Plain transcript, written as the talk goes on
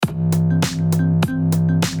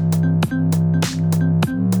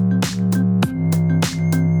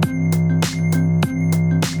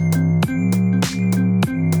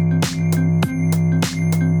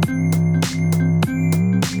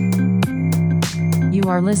You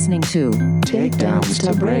are listening to Takedowns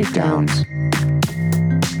to Breakdowns.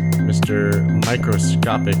 Mr.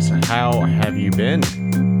 Microscopics, how have you been?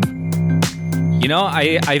 You know,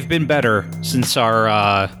 I've been better since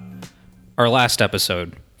our last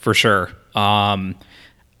episode, for sure. I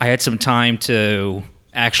had some time to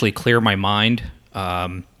actually clear my mind,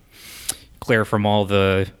 clear from all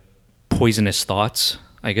the poisonous thoughts,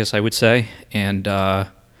 I guess I would say. And,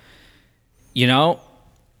 you know,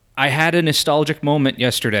 I had a nostalgic moment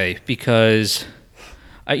yesterday because,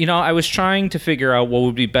 I was trying to figure out what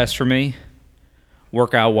would be best for me,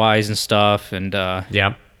 workout-wise and stuff. And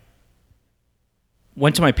Yeah.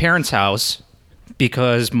 went to my parents' house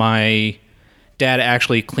because my dad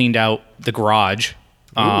actually cleaned out the garage,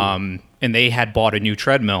 and they had bought a new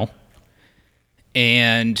treadmill.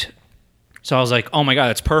 And so I was like, oh my God,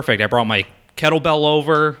 that's perfect. I brought my kettlebell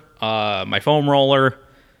over, my foam roller,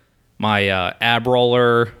 my ab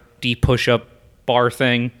roller, deep push-up bar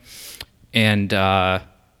thing. And,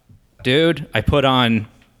 dude, I put on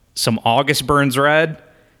some August Burns Red.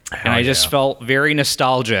 And I just felt very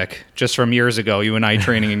nostalgic just from years ago, you and I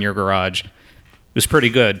training in your garage. It was pretty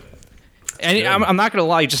good. And I'm not going to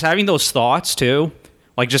lie, just having those thoughts too,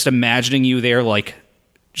 like just imagining you there, like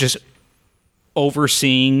just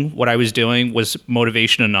overseeing what I was doing was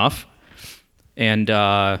motivation enough. And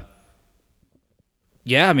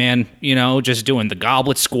yeah, man, just doing the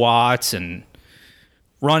goblet squats and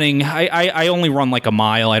running. I only run like a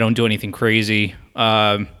mile. I don't do anything crazy.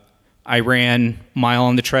 I ran a mile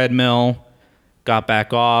on the treadmill, got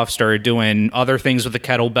back off, started doing other things with the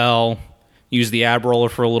kettlebell, used the ab roller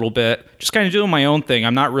for a little bit, just kind of doing my own thing.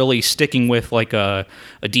 I'm not really sticking with like a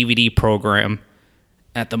DVD program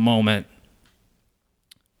at the moment,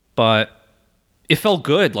 but it felt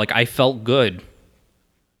good. Like I felt good.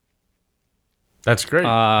 That's great.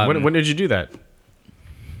 When did you do that?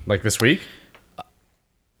 Like this week?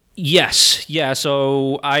 Yes. Yeah.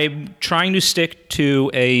 So I'm trying to stick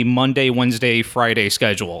to a Monday, Wednesday, Friday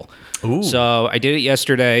schedule. Ooh. So I did it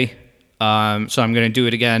yesterday. So I'm going to do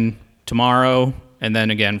it again tomorrow and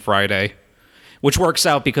then again Friday, which works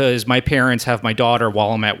out because my parents have my daughter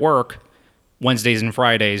while I'm at work Wednesdays and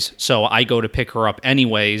Fridays. So I go to pick her up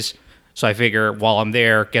anyways. So I figure while I'm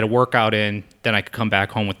there, get a workout in, then I could come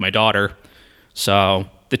back home with my daughter. So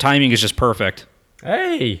the timing is just perfect.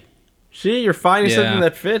 Hey. See, you're finding Yeah. something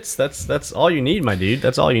that fits. That's all you need, my dude.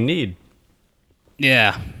 That's all you need.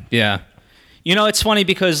 Yeah, yeah. It's funny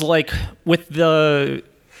because like with the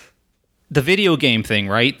video game thing,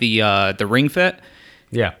 right? The Ring Fit.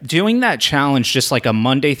 Yeah. Doing that challenge just like a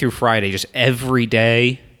Monday through Friday, just every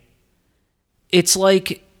day. It's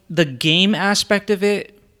like the game aspect of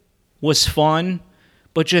it was fun,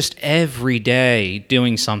 but just every day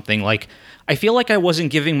doing something like I feel like I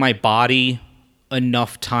wasn't giving my body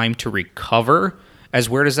enough time to recover, as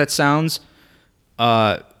weird as that sounds,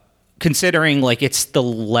 considering like it's the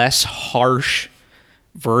less harsh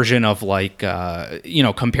version of like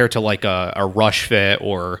compared to like a Rush Fit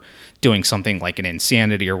or doing something like an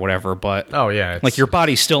Insanity or whatever, but Oh yeah. like your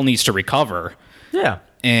body still needs to recover. Yeah.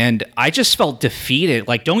 And I just felt defeated.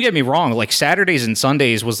 Like, don't get me wrong, like Saturdays and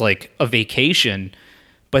Sundays was like a vacation,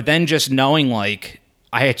 but then just knowing like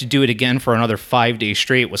I had to do it again for another 5 days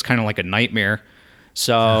straight was kind of like a nightmare.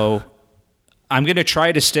 So I'm going to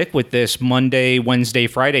try to stick with this Monday, Wednesday,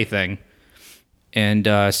 Friday thing and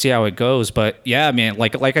see how it goes. But yeah, man,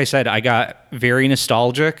 like I said, I got very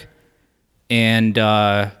nostalgic and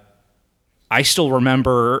I still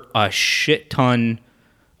remember a shit ton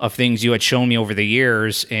of things you had shown me over the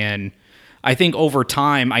years. And I think over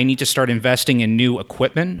time, I need to start investing in new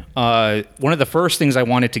equipment. One of the first things I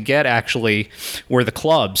wanted to get actually were the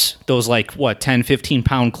clubs. Those 10, 15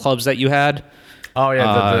 pound clubs that you had. Oh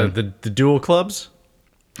yeah, the dual clubs?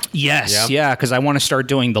 Yes, yeah, because I want to start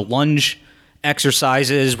doing the lunge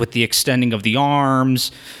exercises with the extending of the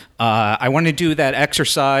arms. I want to do that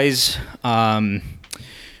exercise where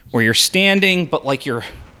you're standing, but like you're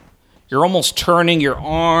almost turning your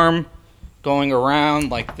arm, going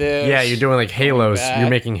around like this. Yeah, you're doing like halos. You're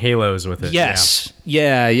making halos with it. Yes.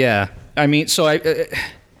 Yeah. I mean, so like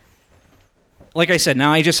I said,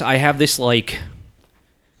 now I have this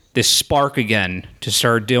this spark again to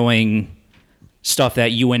start doing stuff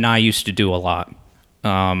that you and I used to do a lot.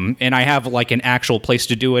 And I have like an actual place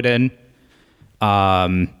to do it in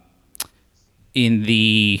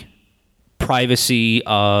the privacy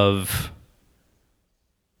of,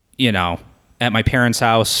 at my parents'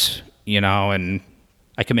 house, and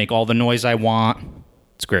I can make all the noise I want.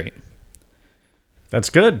 It's great. That's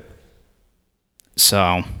good.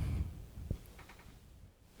 So.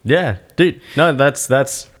 Yeah, dude. No, that's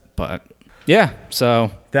But yeah,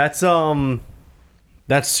 so that's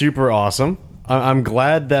That's super awesome. I'm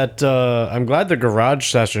glad that the garage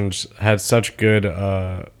sessions had such good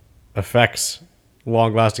effects,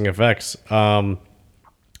 long-lasting effects.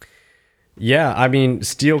 Yeah, I mean,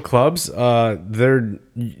 steel clubs.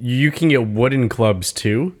 You can get wooden clubs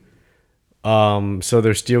too. So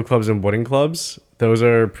there's steel clubs and wooden clubs. Those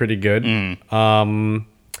are pretty good. You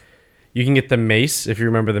can get the mace if you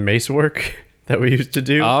remember the mace work that we used to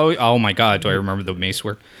do. Oh my God, do I remember the mace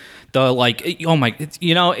work?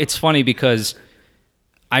 It's funny because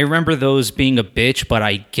I remember those being a bitch, but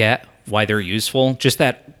I get why they're useful. Just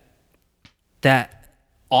that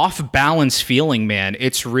off balance feeling, man.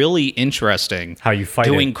 It's really interesting How you fight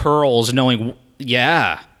doing it. curls, knowing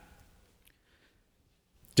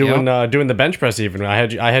Doing the bench press even. I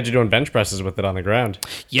had you doing bench presses with it on the ground.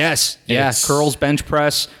 Yes, It's- curls, bench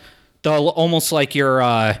press, almost like you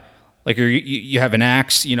have an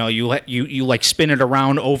axe. You know, you like spin it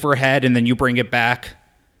around overhead and then you bring it back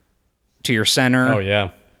to your center. Oh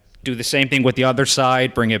yeah. Do the same thing with the other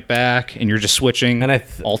side, bring it back, and you're just switching, And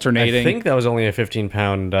alternating. I think that was only a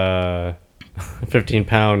 15-pound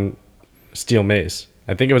 15-pound steel mace.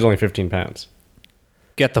 I think it was only 15 pounds.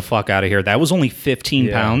 Get the fuck out of here. That was only 15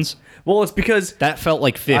 Yeah. pounds. Well, it's because That felt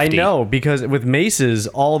like 50. I know, because with maces,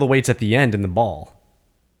 all the weight's at the end in the ball.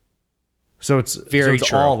 So it's Very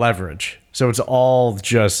true. all leverage. So it's all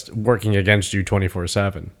just working against you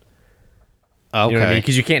 24/7. Okay. You know what I mean?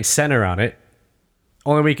 Because you can't center on it.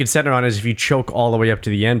 Only way you can center on it is if you choke all the way up to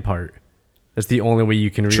the end part. That's the only way you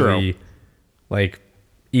can really like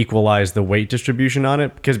equalize the weight distribution on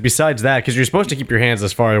it. Because besides that, because you're supposed to keep your hands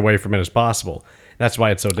as far away from it as possible. That's why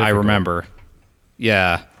it's so difficult. I remember.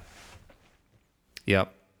 Yeah.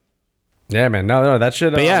 Yep. Yeah, man. No, that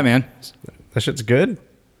shit. But yeah, man. That shit's good.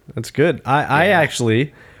 That's good. I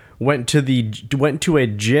actually went to a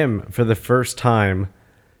gym for the first time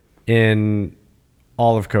in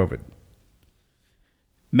all of COVID.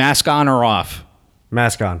 Mask on or off?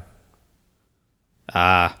 Mask on.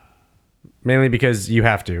 Mainly because you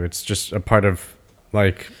have to. It's just a part of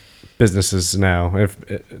like businesses now. If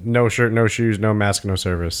no shirt, no shoes, no mask, no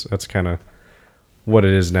service. That's kind of what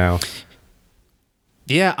it is now.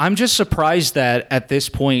 Yeah, I'm just surprised that at this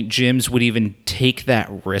point gyms would even take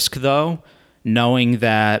that risk, though, knowing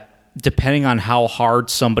that depending on how hard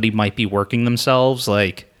somebody might be working themselves,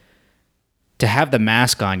 like to have the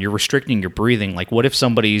mask on, you're restricting your breathing. Like, what if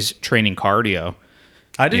somebody's training cardio?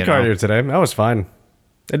 I did cardio today. That was fine.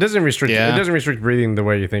 It doesn't restrict. Yeah. It doesn't restrict breathing the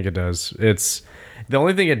way you think it does. It's the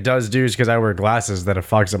only thing it does do is because I wear glasses that it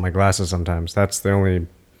fogs up my glasses sometimes. That's the only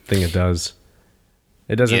thing it does.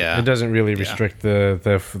 It doesn't. Yeah. It doesn't really restrict the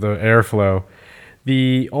airflow.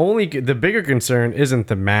 The bigger concern isn't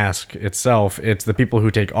the mask itself. It's the people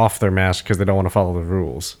who take off their mask because they don't want to follow the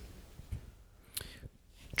rules.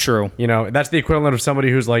 True. You know, that's the equivalent of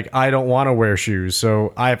somebody who's like, I don't want to wear shoes,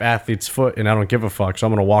 so I have athlete's foot and I don't give a fuck, so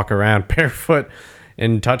I'm gonna walk around barefoot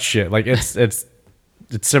and touch shit. Like it's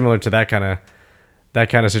similar to that kind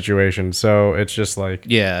of situation. So it's just like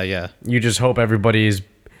Yeah. you just hope everybody's.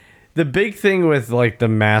 The big thing with like the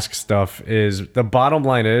mask stuff is the bottom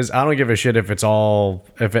line is I don't give a shit if it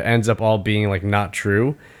ends up all being like not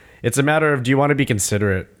true. It's a matter of do you want to be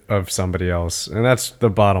considerate of somebody else, and that's the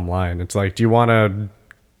bottom line. It's like, do you want to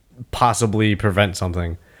possibly prevent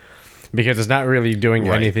something, because it's not really doing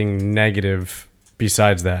anything negative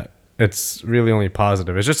besides that. It's really only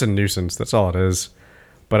positive. It's just a nuisance. That's all it is.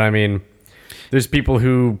 But I mean, there's people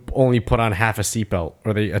who only put on half a seatbelt,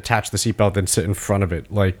 or they attach the seatbelt and sit in front of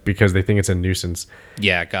it, like because they think it's a nuisance.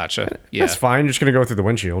 Yeah, gotcha. Yeah. That's fine. You're just gonna go through the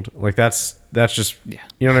windshield. Like that's just you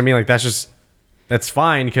know what I mean. Like that's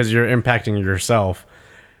fine because you're impacting yourself.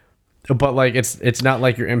 But like it's not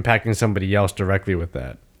like you're impacting somebody else directly with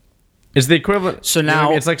that. It's the equivalent. So you know what I now-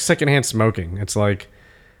 mean? It's like secondhand smoking. It's like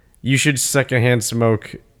you should secondhand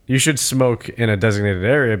smoke. You should smoke in a designated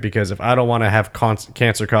area, because if I don't want to have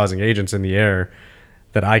cancer-causing agents in the air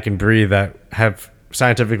that I can breathe that have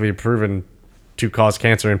scientifically proven to cause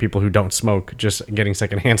cancer in people who don't smoke, just getting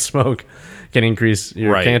secondhand smoke can increase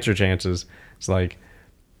your cancer chances. It's like,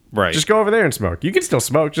 just go over there and smoke. You can still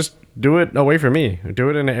smoke, just do it away from me. Do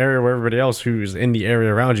it in an area where everybody else who's in the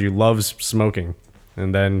area around you loves smoking.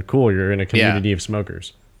 And then, cool, you're in a community of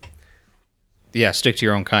smokers. Yeah, stick to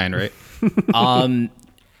your own kind, right?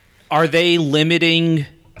 Are they limiting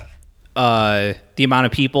the amount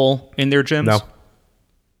of people in their gyms? No.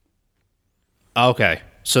 Okay.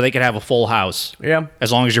 So they could have a full house. Yeah.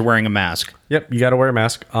 As long as you're wearing a mask. Yep, you got to wear a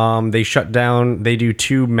mask. They shut down. They do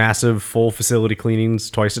 2 massive full facility cleanings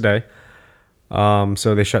twice a day.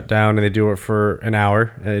 So they shut down and they do it for an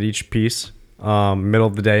hour at each piece, middle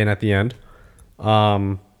of the day and at the end.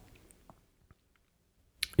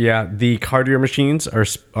 Yeah, the cardio machines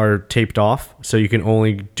are taped off, so you can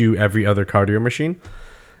only do every other cardio machine.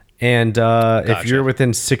 And if you're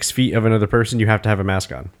within 6 feet of another person, you have to have a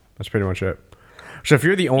mask on. That's pretty much it. So if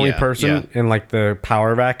you're the only person in like the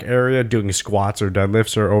power rack area doing squats or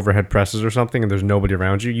deadlifts or overhead presses or something, and there's nobody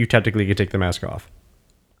around you, you technically could take the mask off.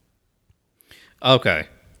 Okay.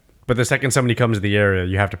 But the second somebody comes to the area,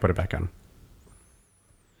 you have to put it back on.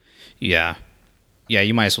 Yeah. Yeah,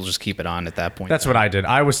 you might as well just keep it on at that point. That's what I did.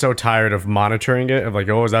 I was so tired of monitoring it, of like,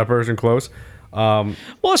 oh, is that person close? Well,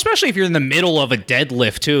 especially if you're in the middle of a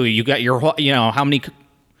deadlift too. You got your, how many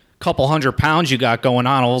couple 100 pounds you got going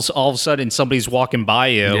on. All of a sudden, somebody's walking by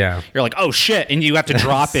you. Yeah. You're like, oh shit, and you have to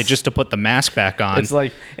drop it just to put the mask back on. It's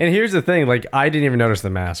like, and here's the thing: like, I didn't even notice the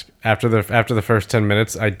mask after the first 10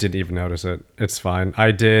 minutes. I didn't even notice it. It's fine.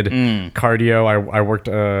 I did cardio. I worked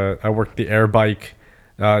the air bike,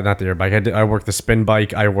 not the air bike. I worked the spin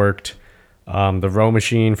bike. I worked the row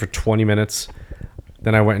machine for 20 minutes.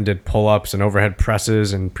 Then I went and did pull-ups and overhead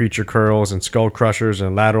presses and preacher curls and skull crushers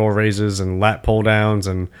and lateral raises and lat pull-downs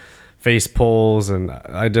and face pulls, and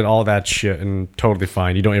I did all that shit and totally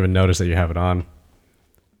fine. You don't even notice that you have it on.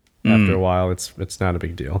 After a while, it's not a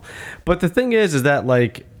big deal. But the thing is that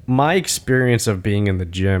like my experience of being in the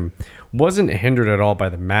gym wasn't hindered at all by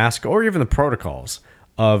the mask or even the protocols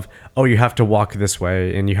of, oh, you have to walk this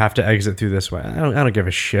way and you have to exit through this way. I don't give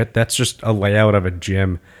a shit. That's just a layout of a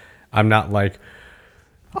gym. I'm not like,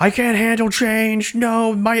 I can't handle change.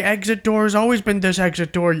 No, my exit door has always been this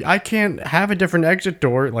exit door. I can't have a different exit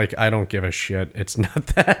door. Like, I don't give a shit. It's not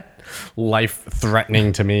that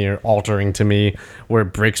life-threatening to me or altering to me where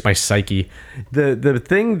it breaks my psyche. The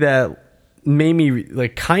thing that made me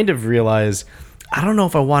like kind of realize I don't know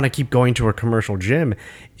if I want to keep going to a commercial gym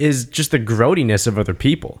is just the grody-ness of other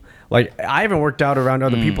people. Like, I haven't worked out around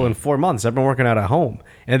other people in 4 months. I've been working out at home.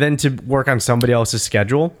 And then to work on somebody else's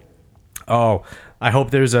schedule, oh, I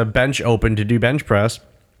hope there's a bench open to do bench press.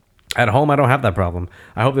 At home, I don't have that problem.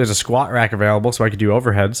 I hope there's a squat rack available so I could do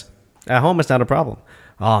overheads. At home, it's not a problem.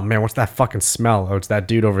 Oh, man, what's that fucking smell? Oh, it's that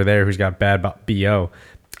dude over there who's got bad BO.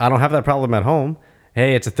 I don't have that problem at home.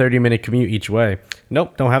 Hey, it's a 30-minute commute each way.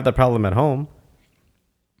 Nope, don't have that problem at home.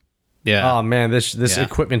 Yeah. Oh, man, this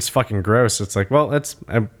equipment's fucking gross. It's like, well,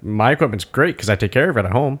 my equipment's great because I take care of it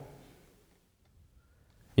at home.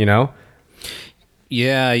 You know?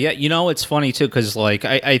 Yeah. It's funny, too, because, like,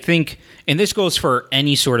 I think, and this goes for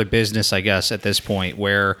any sort of business, I guess, at this point,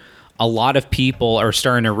 where a lot of people are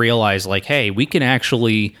starting to realize, like, hey, we can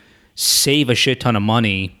actually save a shit ton of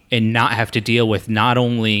money and not have to deal with not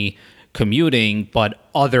only commuting, but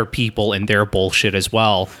other people and their bullshit as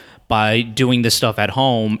well by doing this stuff at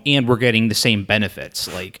home, and we're getting the same benefits,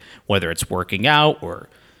 like whether it's working out or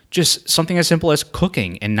just something as simple as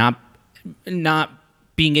cooking and not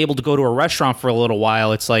being able to go to a restaurant for a little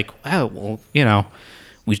while. It's like, oh, well,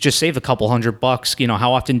 we just saved a couple $100.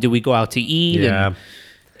 How often do we go out to eat? Yeah.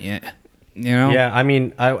 Yeah, I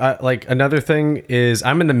mean, I like another thing is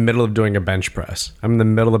I'm in the middle of doing a bench press. I'm in the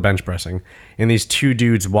middle of bench pressing, and these two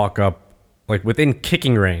dudes walk up like within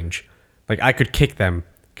kicking range. Like I could kick them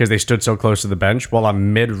because they stood so close to the bench while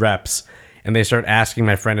I'm mid reps, and they start asking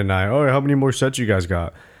my friend and I, oh, how many more sets you guys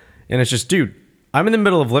got? And it's just, dude, I'm in the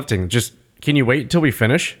middle of lifting. Just, can you wait until we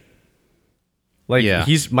finish? Like,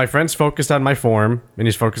 my friend's focused on my form, and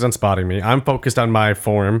he's focused on spotting me. I'm focused on my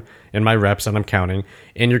form and my reps, and I'm counting.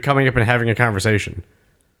 And you're coming up and having a conversation.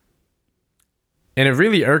 And it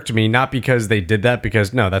really irked me, not because they did that,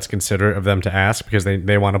 because, no, that's considerate of them to ask, because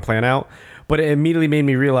they want to plan out. But it immediately made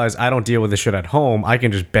me realize I don't deal with this shit at home. I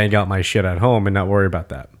can just bang out my shit at home and not worry about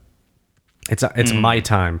that. It's my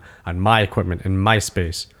time on my equipment in my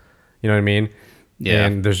space. You know what I mean? Yeah.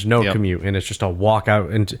 And there's no commute, and it's just a walk out.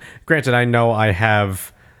 And granted, I know I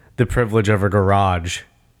have the privilege of a garage,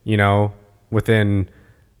 within,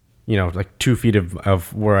 like 2 feet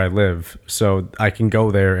of where I live. So I can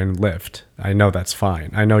go there and lift. I know that's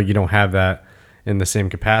fine. I know you don't have that in the same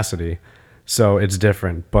capacity. So it's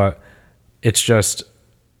different. But it's just,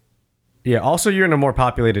 also you're in a more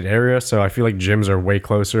populated area. So I feel like gyms are way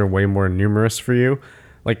closer and way more numerous for you.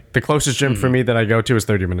 Like the closest gym for me that I go to is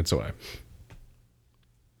 30 minutes away.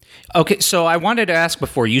 Okay, so I wanted to ask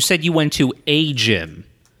before, you said you went to a gym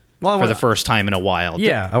for the first time in a while.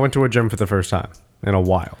 Yeah, I went to a gym for the first time in a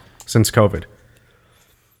while, since COVID.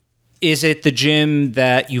 Is it the gym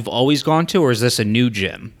that you've always gone to, or is this a new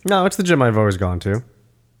gym? No, it's the gym I've always gone to.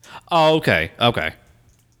 Oh, okay.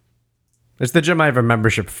 It's the gym I have a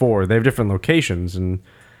membership for. They have different locations, and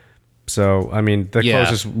so, I mean, the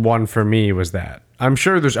closest one for me was that. I'm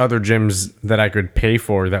sure there's other gyms that I could pay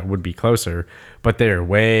for that would be closer, but they're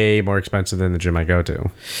way more expensive than the gym I go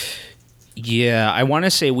to. Yeah, I want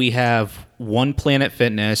to say we have one Planet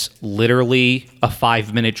Fitness, literally a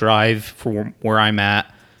 5-minute drive from where I'm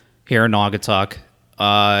at here in Naugatuck.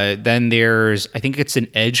 Then there's, I think it's an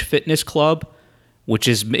Edge Fitness Club, which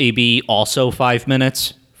is maybe also 5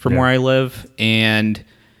 minutes from where I live. And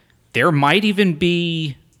there might even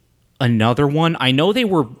be another one. I know they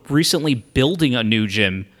were recently building a new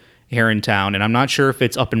gym here in town, and I'm not sure if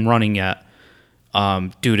it's up and running yet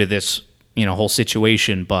due to this whole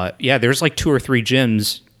situation. But yeah, there's like 2 or 3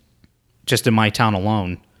 gyms just in my town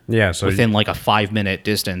alone. Yeah, so within like a 5-minute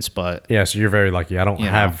distance. But yeah, so you're very lucky. I don't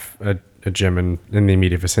have a gym in the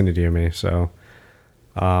immediate vicinity of me. So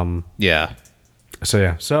yeah.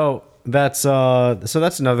 So that's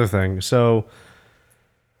another thing. So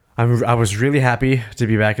I was really happy to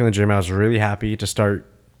be back in the gym. I was really happy to start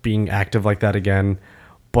being active like that again.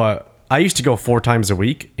 But I used to go 4 times a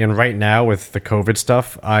week, and right now with the COVID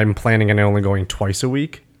stuff, I'm planning on only going twice a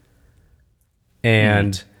week.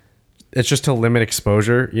 And it's just to limit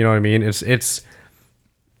exposure. You know what I mean? It's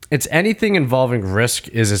anything involving risk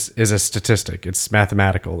is a statistic. It's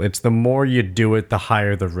mathematical. It's the more you do it, the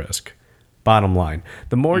higher the risk. Bottom line.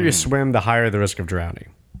 The more you swim, the higher the risk of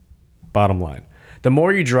drowning. Bottom line. The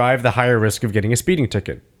more you drive, the higher risk of getting a speeding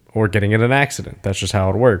ticket or getting in an accident. That's just how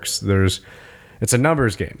it works. It's a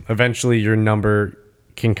numbers game. Eventually, your number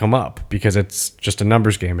can come up because it's just a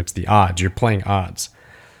numbers game. It's the odds. You're playing odds.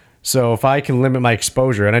 So if I can limit my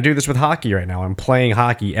exposure, and I do this with hockey right now. I'm playing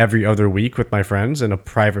hockey every other week with my friends in a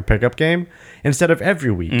private pickup game instead of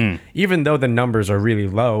every week. Even though the numbers are really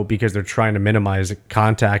low because they're trying to minimize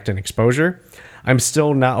contact and exposure, I'm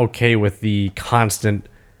still not okay with the constant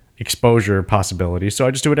exposure possibility. So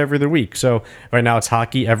I just do it every other week. So right now it's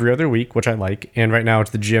hockey every other week, which I like. And right now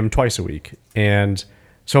it's the gym twice a week. And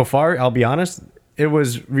so far, I'll be honest, it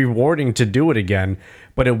was rewarding to do it again,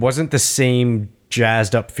 but it wasn't the same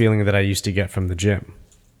jazzed up feeling that I used to get from the gym.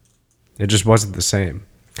 It just wasn't the same.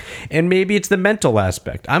 And maybe it's the mental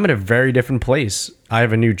aspect. I'm in a very different place. I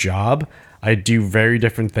have a new job. I do very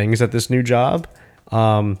different things at this new job.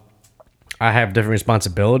 I have different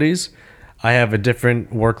responsibilities. I have a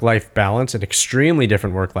different work-life balance, an extremely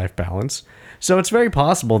different work-life balance. So it's very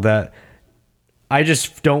possible that I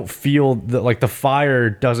just don't feel that like the fire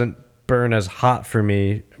doesn't burn as hot for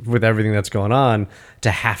me with everything that's going on to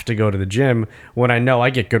have to go to the gym when I know I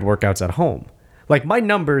get good workouts at home. Like my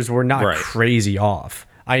numbers were not crazy off.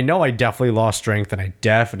 I know I definitely lost strength and I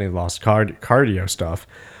definitely lost cardio stuff,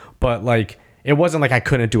 but like it wasn't like I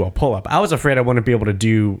couldn't do a pull-up. I was afraid I wouldn't be able to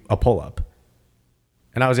do a pull-up.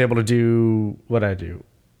 And I was able to do what I do.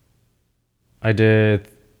 I did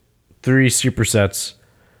 3 supersets.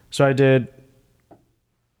 So I did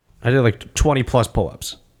like 20 plus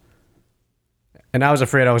pull-ups. And I was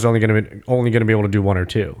afraid I was only going to be able to do 1 or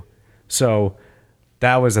 2. So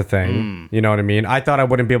that was a thing. You know what I mean? I thought I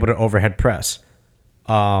wouldn't be able to overhead press.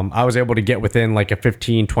 I was able to get within like a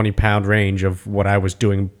 15, 20 pound range of what I was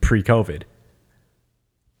doing pre-COVID.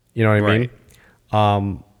 You know what I mean?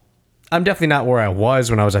 I'm definitely not where I was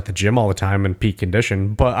when I was at the gym all the time in peak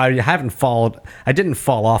condition, but I didn't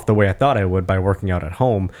fall off the way I thought I would by working out at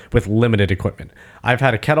home with limited equipment. I've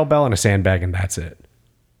had a kettlebell and a sandbag and that's it.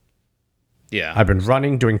 Yeah. I've been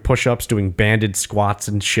running, doing push-ups, doing banded squats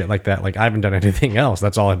and shit like that. Like I haven't done anything else.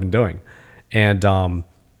 That's all I've been doing. And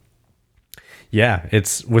yeah,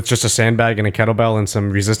 it's with just a sandbag and a kettlebell and some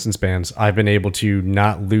resistance bands, I've been able to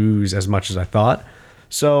not lose as much as I thought.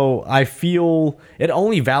 So I feel it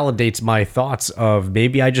only validates my thoughts of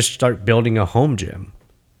maybe I just start building a home gym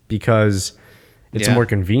because it's more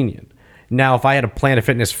convenient. Now, if I had a Planet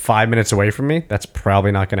Fitness 5 minutes away from me, that's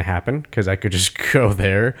probably not going to happen because I could just go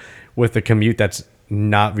there with a commute that's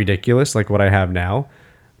not ridiculous like what I have now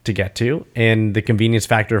to get to. And the convenience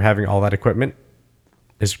factor of having all that equipment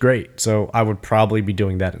is great. So I would probably be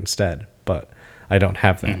doing that instead, but I don't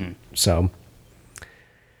have that. So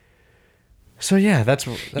yeah, that's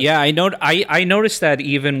yeah. I noticed that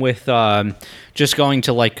even with just going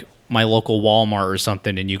to like my local Walmart or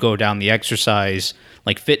something, and you go down the exercise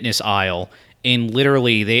like fitness aisle, and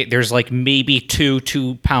literally there's like maybe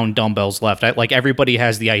 2-pound dumbbells left. Like everybody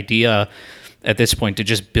has the idea at this point to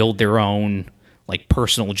just build their own like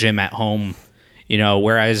personal gym at home,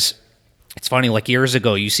 Whereas it's funny, like years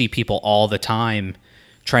ago, you see people all the time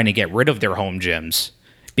trying to get rid of their home gyms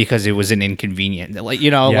because it was an inconvenient,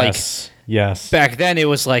 Yes. Back then, it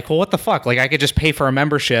was like, well, what the fuck? Like, I could just pay for a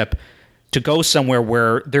membership to go somewhere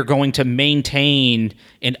where they're going to maintain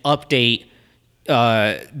and update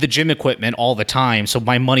the gym equipment all the time, so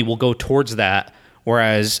my money will go towards that.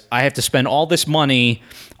 Whereas I have to spend all this money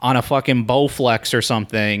on a fucking Bowflex or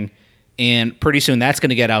something, and pretty soon that's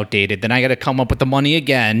going to get outdated. Then I got to come up with the money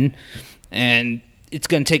again and it's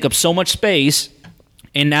going to take up so much space.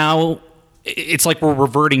 And now it's like we're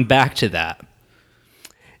reverting back to that.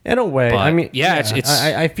 In a way, But, I mean, yeah, it's-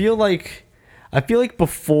 I feel like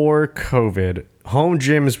before COVID, home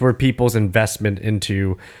gyms were people's investment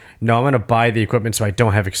into. No, I'm going to buy the equipment so I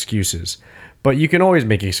don't have excuses. But you can always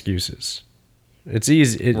make excuses. It's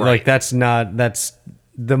easy. Like that's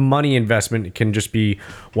the money investment can just be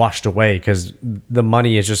washed away because the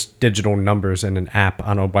money is just digital numbers and an app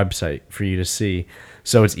on a website for you to see.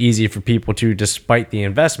 So it's easy for people to, despite the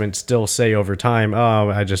investment, still say over time, "Oh,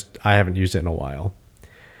 I haven't used it in a while.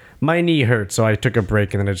 My knee hurts, so I took a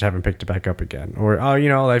break and then I just haven't picked it back up again." Or,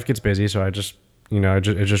 "Oh, life gets busy, so I just,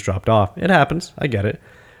 it just dropped off." It happens. I get it.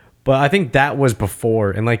 But I think that was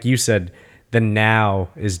before, and like you said, the now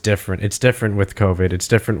is different. It's different with COVID. It's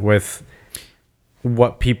different with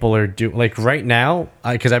what people are doing. Like right now,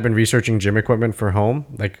 because I've been researching gym equipment for home,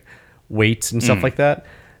 like weights and stuff like that.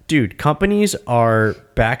 Dude, companies are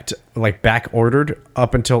back ordered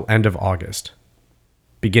up until end of August,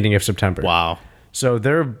 beginning of September. Wow. So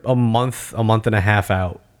they're a month and a half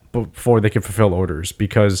out before they can fulfill orders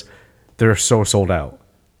because they're so sold out.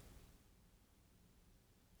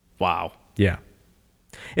 Wow. Yeah.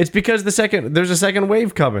 It's because there's a second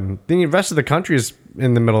wave coming. The rest of the country is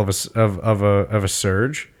in the middle of a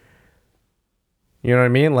surge. You know what I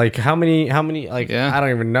mean? Like how many like Yeah. I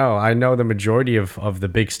don't even know. I know the majority of the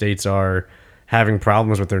big states are having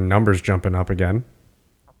problems with their numbers jumping up again.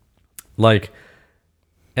 Like,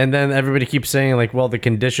 and then everybody keeps saying like, well, the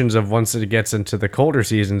conditions of once it gets into the colder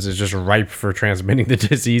seasons is just ripe for transmitting the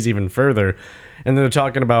disease even further. And they're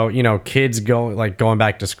talking about, kids going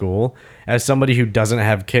back to school. As somebody who doesn't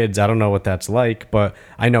have kids, I don't know what that's like, but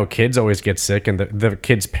I know kids always get sick and the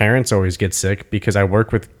kids' parents always get sick because I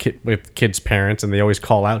work with kids' parents and they always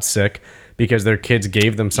call out sick because their kids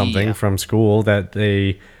gave them something from school that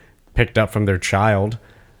they picked up from their child.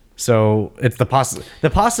 So it's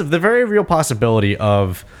the very real possibility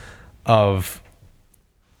of a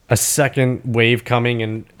second wave coming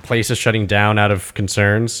and places shutting down out of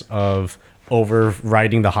concerns of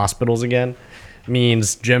overriding the hospitals again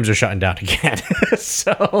means gyms are shutting down again.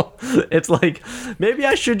 So it's like maybe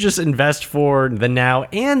I should just invest for the now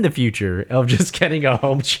and the future of just getting a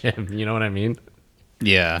home gym. You know what I mean?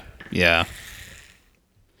 Yeah.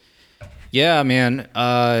 Yeah, man.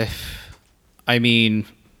 I mean,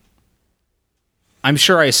 I'm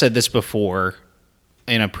sure I said this before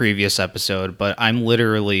in a previous episode, but I'm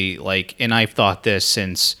literally like, and I've thought this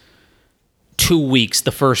since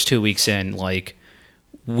the first 2 weeks in, like,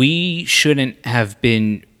 we shouldn't have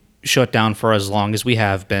been shut down for as long as we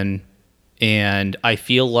have been. And I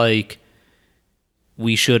feel like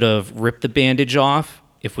we should have ripped the bandage off.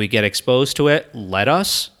 If we get exposed to it, let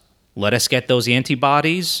us get those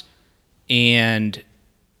antibodies. And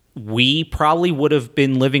we probably would have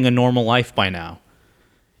been living a normal life by now,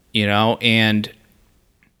 and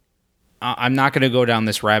I'm not going to go down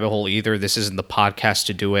this rabbit hole either. This isn't the podcast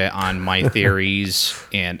to do it on my theories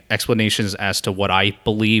and explanations as to what I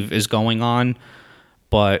believe is going on.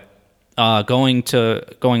 But going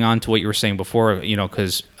on to what you were saying before,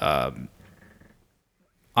 because I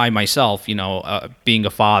myself, being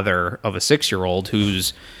a father of a 6-year-old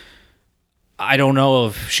who's, I don't know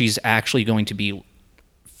if she's actually going to be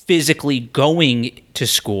physically going to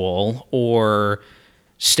school or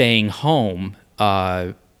staying home.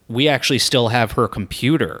 We actually still have her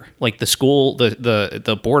computer. Like the school,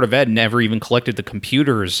 the Board of Ed never even collected the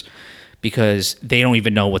computers because they don't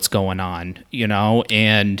even know what's going on,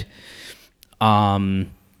 and all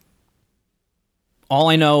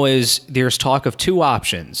I know is there's talk of two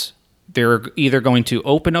options. They're either going to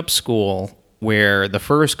open up school where the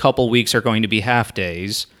first couple weeks are going to be half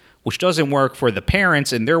days, which doesn't work for the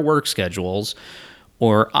parents and their work schedules,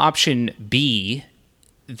 or option B,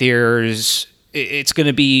 it's going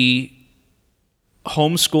to be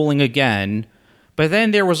homeschooling again. But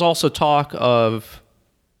then there was also talk of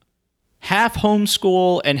half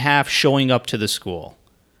homeschool and half showing up to the school.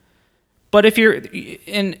 But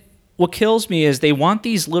and what kills me is they want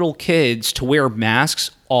these little kids to wear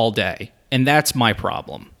masks all day. And that's my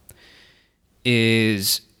problem.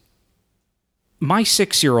 Is my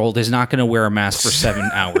 6-year-old is not going to wear a mask for 7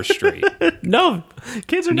 hours straight. No,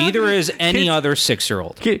 kids are Neither not. is any other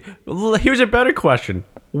 6-year-old. Here's a better question.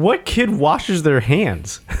 What kid washes their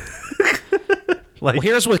hands? Well,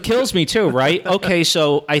 here's what kills me too, right? Okay,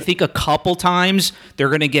 so I think a couple times they're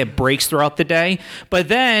going to get breaks throughout the day. But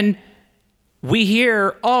then we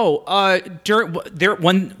hear,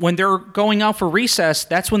 when they're going out for recess,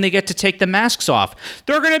 that's when they get to take the masks off.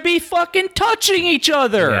 They're going to be fucking touching each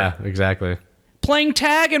other. Yeah, exactly. playing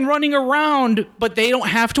tag and running around, but they don't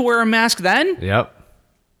have to wear a mask then? Yep.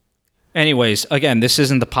 Anyways, again, this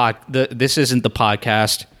isn't the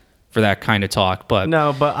podcast for that kind of talk, but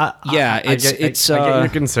No, but I get your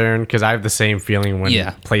concern because I have the same feeling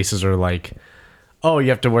when places are like, oh, you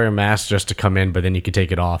have to wear a mask just to come in, but then you can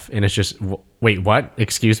take it off. And it's just, wait, what?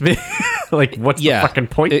 Excuse me? Like, what's the fucking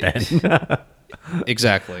point then?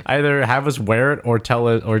 Exactly. Either have us wear it or tell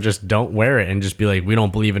it, or just don't wear it and just be like, we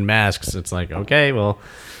don't believe in masks. It's like, okay, well,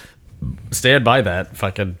 stand by that.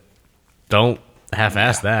 Fucking don't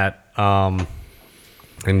half-ass that.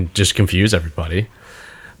 And just confuse everybody.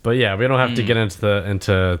 But yeah, we don't have to get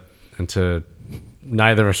into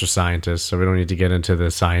neither of us are scientists, so we don't need to get into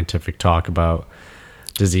the scientific talk about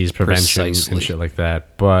disease prevention and shit like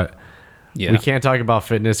that. But we can't talk about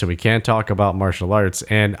fitness and we can't talk about martial arts.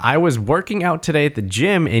 And I was working out today at the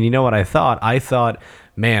gym, and you know what I thought? I thought,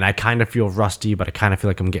 man, I kind of feel rusty, but I kind of feel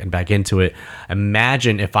like I'm getting back into it.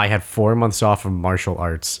 Imagine if I had 4 months off of martial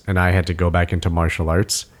arts and I had to go back into martial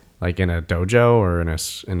arts, like in a dojo or in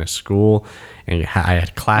a school, and I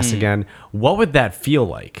had class again. What would that feel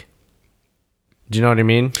like? Do you know what I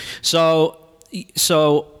mean? So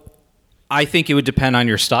I think it would depend on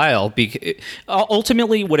your style.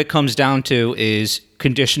 Ultimately, what it comes down to is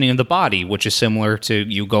conditioning of the body, which is similar to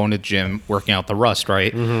you going to the gym, working out the rust,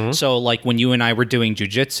 right? Mm-hmm. So, like when you and I were doing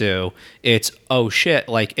jujitsu, it's, oh shit,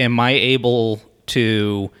 like, am I able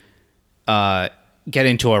to get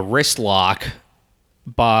into a wrist lock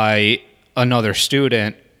by another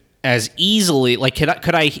student as easily? Like,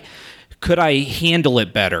 could I handle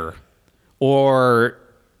it better? Or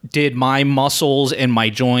did my muscles and my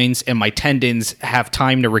joints and my tendons have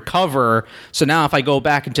time to recover? So now if I go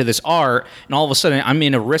back into this art and all of a sudden I'm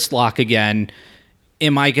in a wrist lock again,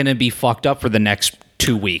 am I going to be fucked up for the next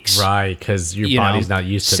 2 weeks? Right, because your body's not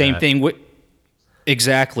used to that. Same thing with...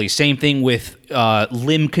 Exactly. Same thing with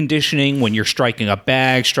limb conditioning when you're striking a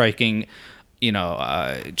bag, striking,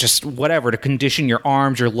 just whatever to condition your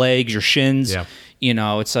arms, your legs, your shins. Yeah.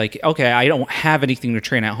 It's like, okay, I don't have anything to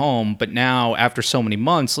train at home, but now after so many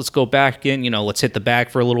months, let's go back in, let's hit the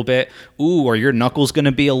bag for a little bit. Ooh, are your knuckles going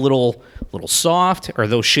to be a little soft? Are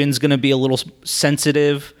those shins going to be a little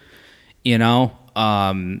sensitive? Yeah.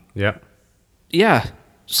 Yeah.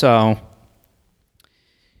 So,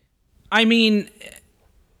 I mean,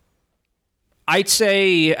 I'd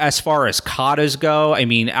say as far as katas go, I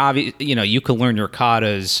mean, you can learn your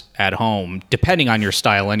katas at home, depending on your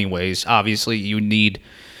style anyways. Obviously, you need,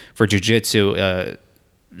 for jiu-jitsu,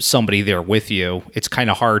 somebody there with you. It's kind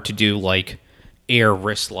of hard to do, like, air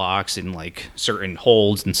wrist locks and, like, certain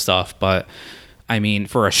holds and stuff. But, I mean,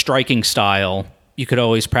 for a striking style, you could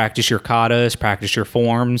always practice your katas, practice your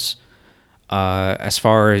forms. As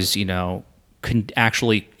far as, the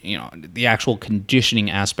actual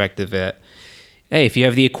conditioning aspect of it, hey, if you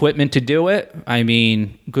have the equipment to do it, I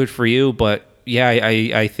mean, good for you. But yeah,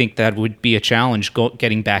 I think that would be a challenge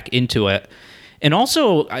getting back into it. And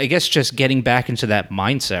also, I guess just getting back into that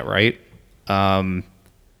mindset, right?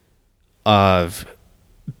 Of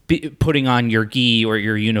putting on your gi or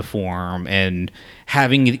your uniform and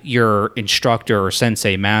having your instructor or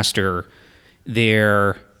sensei master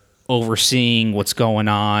there overseeing what's going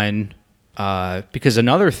on. Because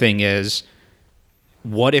another thing is,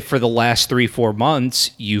 what if for the last 3-4 months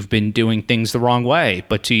you've been doing things the wrong way,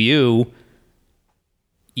 but to you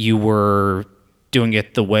were doing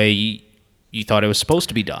it the way you thought it was supposed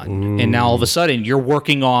to be done. And now all of a sudden you're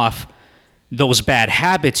working off those bad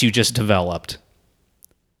habits you just developed.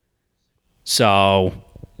 So,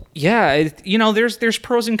 yeah, there's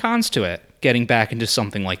pros and cons to it, getting back into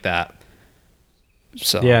something like that.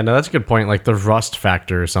 So yeah, no, that's a good point. Like the rust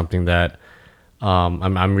factor is something that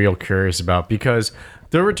I'm real curious about, because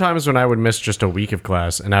there were times when I would miss just a week of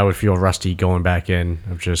class and I would feel rusty going back in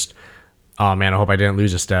of just, oh man, I hope I didn't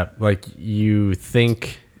lose a step. Like you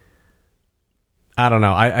think, I don't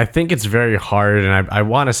know. I think it's very hard, and I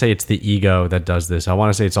want to say it's the ego that does this. I want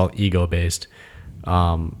to say it's all ego based,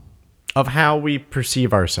 of how we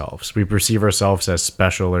perceive ourselves. We perceive ourselves as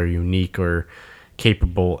special or unique or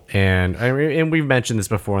capable. And we've mentioned this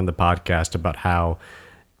before in the podcast about how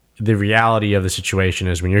the reality of the situation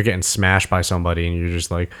is when you're getting smashed by somebody and you're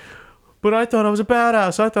just like, but I thought I was a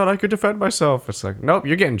badass. I thought I could defend myself. It's like, nope,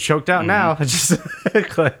 you're getting choked out now. It's just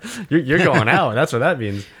you're going out. That's what that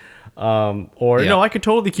means. No, I could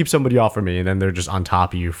totally keep somebody off of me, and then they're just on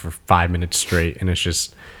top of you for 5 minutes straight, and it's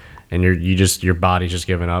just, and your body's just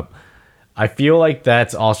giving up. I feel like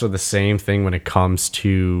that's also the same thing when it comes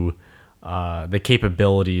to the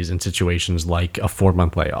capabilities in situations like a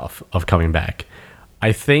 4-month layoff of coming back.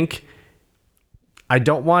 I think I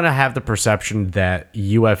don't want to have the perception that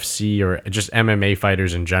UFC or just MMA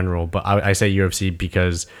fighters in general, but I say UFC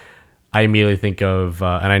because I immediately think of,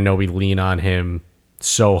 and I know we lean on him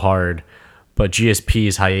so hard, but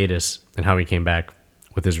GSP's hiatus and how he came back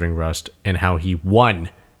with his ring rust and how he won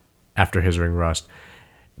after his ring rust.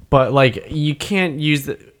 But like, you can't use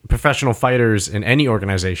the professional fighters in any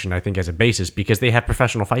organization, I think, as a basis because they have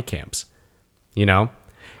professional fight camps, you know?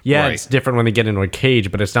 Yeah, Right. It's different when they get into a cage,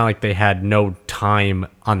 but it's not like they had no time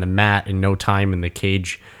on the mat and no time in the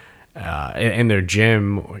cage in their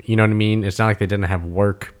gym. You know what I mean? It's not like they didn't have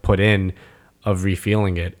work put in of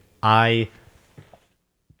refueling it. I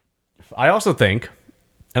also think,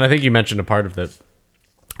 and I think you mentioned a part of it,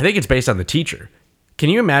 I think it's based on the teacher. Can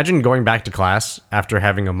you imagine going back to class after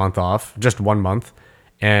having a month off, just 1 month,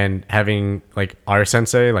 and having like our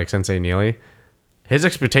sensei, like Sensei Neely, his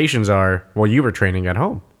expectations are, well, you were training at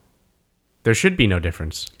home. There should be no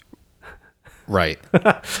difference. Right.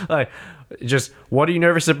 Like, just, what are you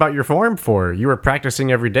nervous about your form for? You were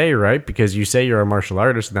practicing every day, right? Because you say you're a martial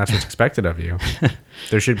artist and that's what's expected of you.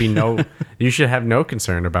 There should be you should have no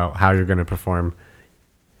concern about how you're going to perform.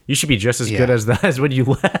 You should be just as good as when you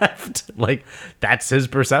left. Like, that's his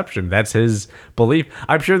perception. That's his belief.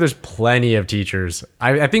 I'm sure there's plenty of teachers.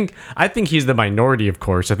 I think he's the minority, of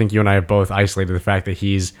course. I think you and I have both isolated the fact that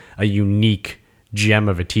he's a unique gem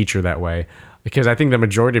of a teacher that way. Because I think the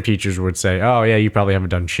majority of teachers would say, oh, yeah, you probably haven't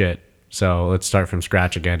done shit. So let's start from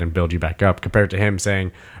scratch again and build you back up. Compared to him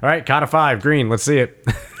saying, all right, count of 5, green, let's see it.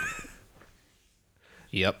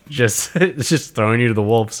 Yep. It's just throwing you to the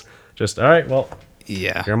wolves. Just, all right, well,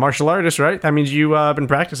 Yeah. you're a martial artist, right? That means you've been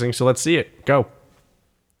practicing, so let's see it. Go.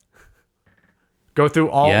 Go through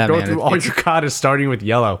all your katas starting with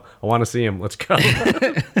yellow. I want to see him. Let's go.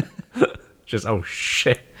 Just, oh,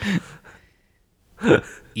 shit.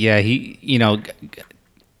 Yeah,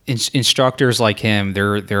 instructors like him,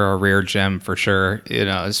 they're a rare gem for sure.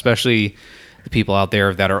 Especially the people out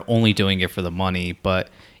there that are only doing it for the money. But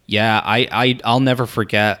yeah, I'll never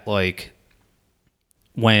forget like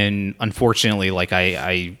when, unfortunately, like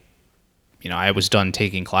I was done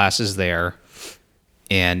taking classes there,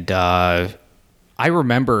 and I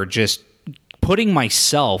remember just putting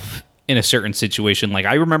myself in a certain situation. Like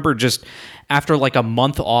I remember just after like a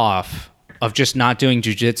month off of just not doing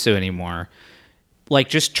jiu-jitsu anymore, like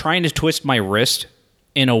just trying to twist my wrist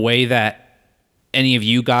in a way that any of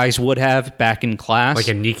you guys would have back in class. Like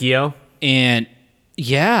a Nikio? And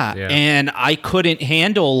yeah, and I couldn't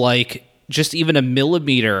handle like just even a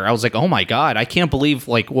millimeter. I was like, oh my God, I can't believe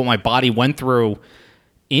like what my body went through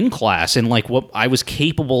in class and like what I was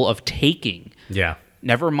capable of taking. Yeah.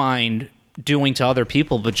 Never mind doing to other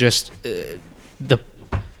people, but just the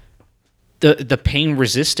pain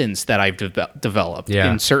resistance that I've developed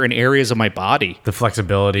in certain areas of my body. The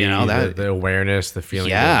flexibility, the awareness, the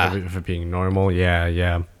feeling of it being normal.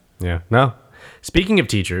 Yeah. No. Speaking of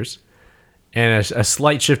teachers, and a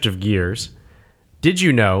slight shift of gears, did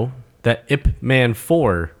you know that Ip Man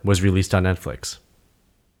 4 was released on Netflix?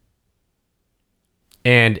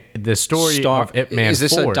 And the story of Ip Man 4... Is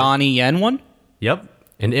this a Donnie Yen one? Yep.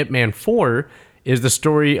 And Ip Man 4 is the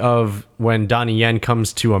story of when Donnie Yen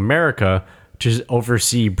comes to America to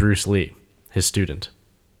oversee Bruce Lee, his student.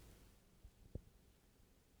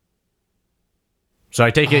 So I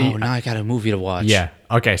take it... Oh, now I got a movie to watch. Yeah.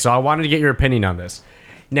 Okay, so I wanted to get your opinion on this.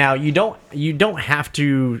 Now, you don't have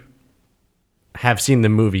to have seen the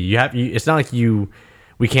movie. It's not like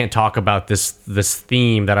we can't talk about this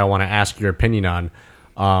theme that I want to ask your opinion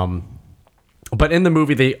on. But in the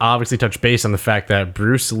movie, they obviously touch base on the fact that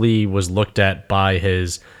Bruce Lee was looked at by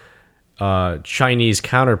his Chinese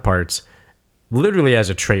counterparts literally as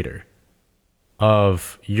a traitor.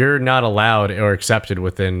 Of, you're not allowed or accepted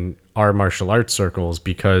within our martial arts circles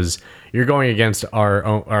because you're going against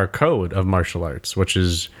our code of martial arts, which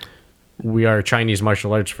is we are Chinese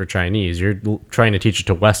martial arts for Chinese. You're trying to teach it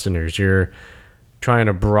to Westerners. You're trying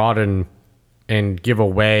to broaden and give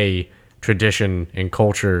away tradition and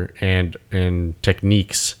culture and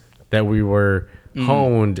techniques that we were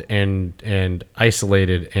honed and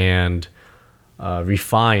isolated and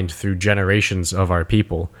refined through generations of our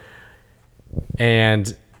people.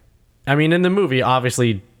 And I mean, in the movie,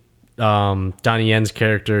 obviously, Donnie Yen's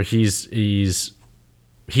character, he's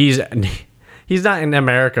not in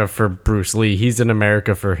America for Bruce Lee. He's in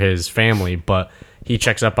America for his family, but he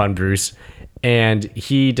checks up on Bruce. And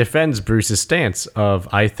he defends Bruce's stance of,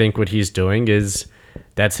 I think what he's doing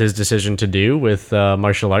that's his decision to do with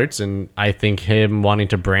martial arts. And I think him wanting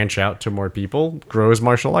to branch out to more people grows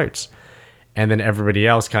martial arts. And then everybody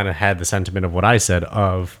else kind of had the sentiment of what I said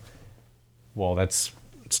of, well, it's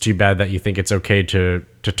too bad that you think it's okay to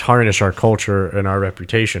to tarnish our culture and our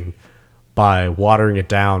reputation by watering it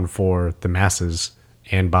down for the masses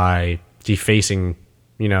and by defacing,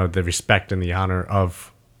 the respect and the honor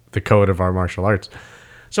of the code of our martial arts.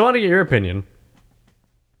 So I want to get your opinion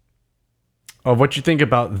of what you think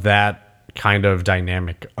about that kind of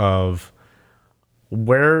dynamic of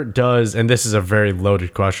where does, and this is a very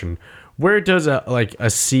loaded question, where does a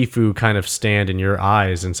Sifu kind of stand in your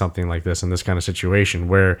eyes in something like this, in this kind of situation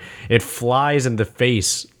where it flies in the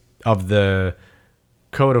face of the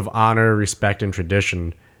code of honor, respect, and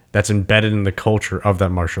tradition that's embedded in the culture of that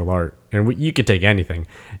martial art? And you could take anything,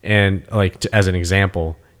 and as an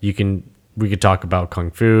example, we could talk about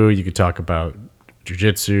kung fu, you could talk about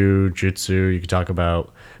jiu-jitsu, you could talk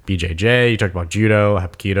about BJJ, you talk about judo,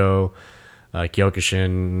 hapkido,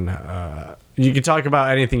 kyokushin. You can talk about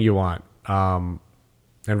anything you want in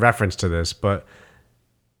reference to this, but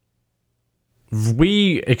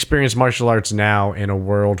we experience martial arts now in a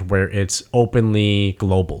world where it's openly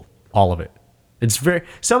global, all of it.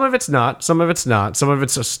 Some of it's not, some of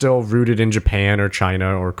it's still rooted in Japan or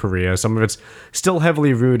China or Korea. Some of it's still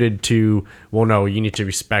heavily rooted to, well, no, you need to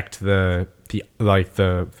respect the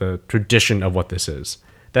tradition of what this is.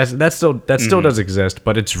 That still does exist,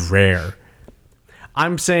 but it's rare.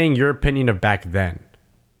 I'm saying your opinion of back then,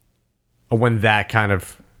 when that kind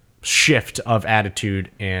of shift of attitude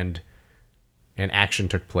and action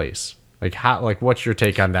took place. What's your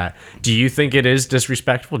take on that? Do you think it is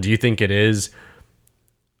disrespectful? Do you think it is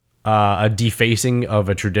a defacing of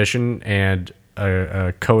a tradition and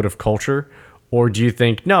a code of culture? Or do you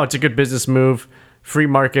think, no, it's a good business move, free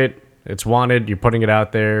market, it's wanted, you're putting it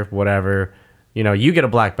out there, whatever. You get a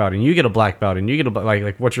black belt and you get a black belt and you get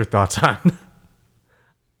a what's your thoughts on?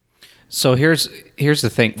 So here's the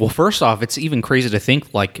thing. Well, first off, it's even crazy to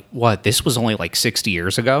think this was only 60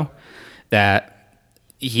 years ago that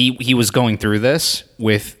he was going through this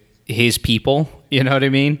with his people. You know what I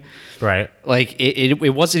mean? Right.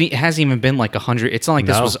 It wasn't. It hasn't even been 100. It's not like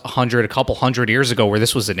this was a couple hundred years ago where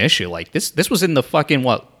this was an issue. This was in the fucking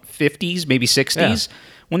 50s, maybe 60s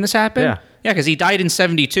when this happened. Yeah. Yeah, because he died in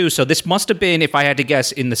 72. So this must have been, if I had to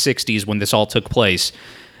guess, in the 60s when this all took place.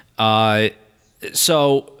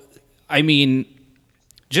 So, I mean,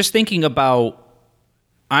 just thinking about,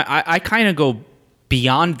 I kind of go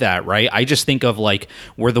beyond that, right? I just think of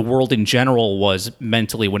where the world in general was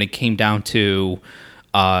mentally when it came down to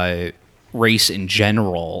race in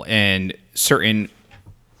general and certain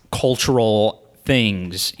cultural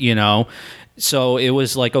things, So it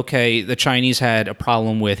was okay, the Chinese had a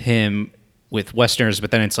problem with Westerners,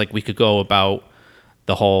 but then it's we could go about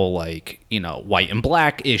the whole white and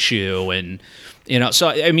black issue and so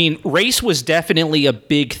I mean race was definitely a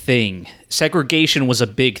big thing. Segregation was a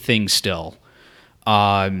big thing still.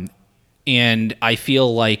 And I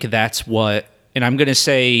feel that's what, and I'm going to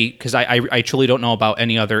say, because I truly don't know about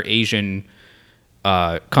any other Asian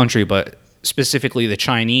country, but specifically the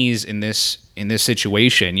Chinese in this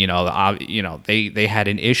situation, they had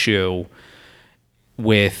an issue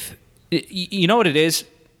with, what it is?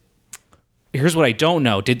 Here's what I don't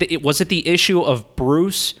know. Was it the issue of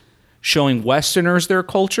Bruce showing Westerners their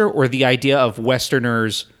culture, or the idea of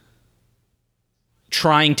Westerners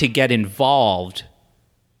trying to get involved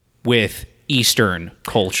with Eastern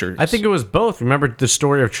cultures? I think it was both. Remember the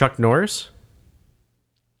story of Chuck Norris?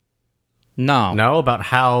 No, about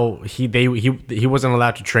how he wasn't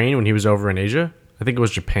allowed to train when he was over in Asia. I think it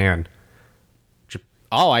was Japan.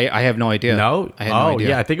 I have no idea. No, I had no idea.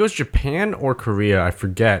 Yeah, I think it was Japan or Korea. I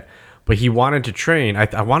forget. But he wanted to train.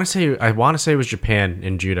 I want to say it was Japan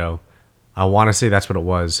in judo. I want to say that's what it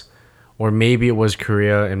was. Or maybe it was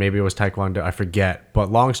Korea and maybe it was Taekwondo. I forget.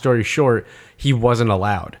 But long story short, he wasn't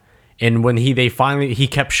allowed. And when he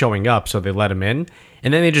kept showing up, so they let him in,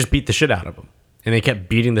 and then they just beat the shit out of him. And they kept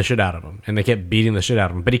beating the shit out of him. And they kept beating the shit out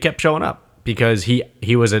of him. But he kept showing up because he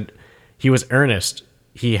was earnest.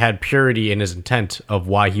 He had purity in his intent of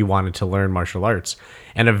why he wanted to learn martial arts.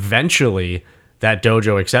 And eventually that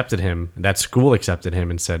dojo accepted him, that school accepted him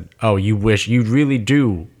and said, "Oh, you really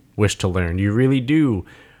do wish to learn. You really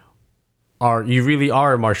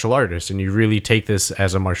are a martial artist and you really take this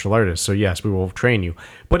as a martial artist. So yes, we will train you."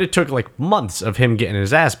 But it took months of him getting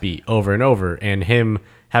his ass beat over and over and him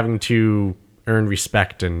having to earn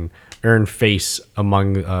respect and earn face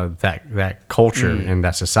among that culture and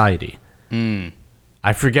that society.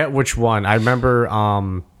 I forget which one. I remember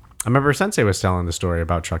Sensei was telling the story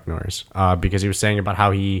about Chuck Norris because he was saying about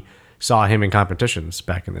how he saw him in competitions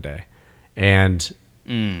back in the day. And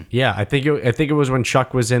yeah, I think it was when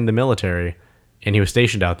Chuck was in the military and he was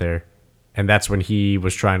stationed out there, and that's when he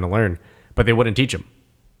was trying to learn, but they wouldn't teach him.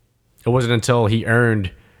 It wasn't until he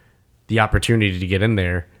earned the opportunity to get in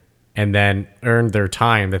there and then earn their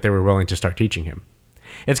time that they were willing to start teaching him.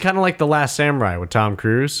 It's kind of like The Last Samurai with Tom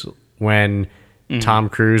Cruise, when Tom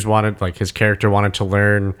Cruise wanted, like, his character wanted to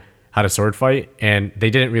learn how to sword fight, and they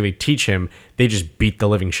didn't really teach him. They just beat the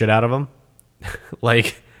living shit out of him.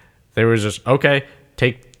 Like, they were just, okay,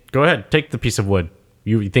 go ahead, take the piece of wood.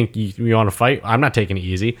 You think you want to fight? I'm not taking it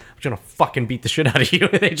easy. I'm just going to fucking beat the shit out of you.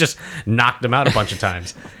 They just knocked him out a bunch of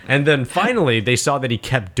times. And then finally, they saw that he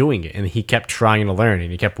kept doing it, and he kept trying to learn,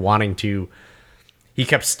 and he kept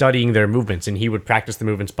studying their movements, and he would practice the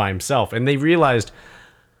movements by himself. And they realized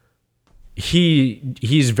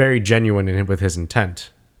he's very genuine with his intent.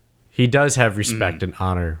 He does have respect and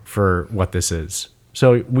honor for what this is.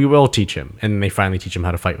 So we will teach him. And then they finally teach him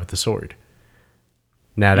how to fight with the sword.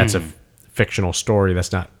 Now, that's a fictional story.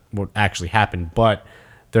 That's not what actually happened. But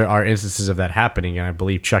there are instances of that happening. And I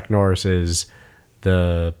believe Chuck Norris is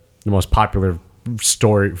the most popular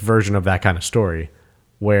version of that kind of story.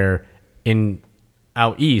 Where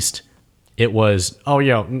out east, it was, oh,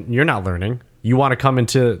 you're not learning. You want to come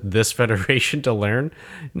into this federation to learn?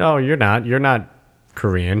 No, you're not. You're not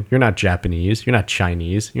Korean. You're not Japanese. You're not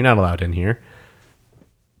Chinese. You're not allowed in here.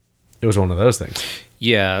 It was one of those things.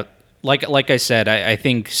 Yeah. Like I said, I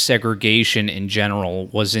think segregation in general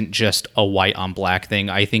wasn't just a white on black thing.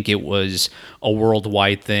 I think it was a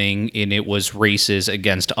worldwide thing, and it was races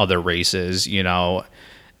against other races,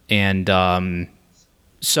 And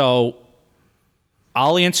so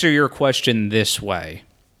I'll answer your question this way.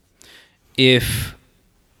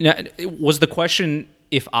 Was the question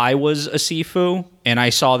if I was a Sifu and I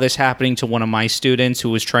saw this happening to one of my students who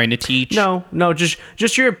was trying to teach? No,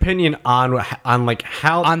 just your opinion on like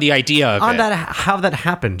how on the idea of on it. that how that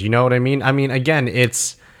happened. You know what I mean? I mean, again,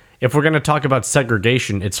 if we're going to talk about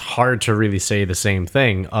segregation, it's hard to really say the same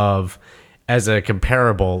thing as a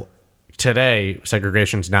comparable. Today,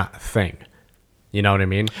 segregation's not a thing. You know what I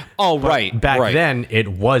mean? Oh, right. Back then, it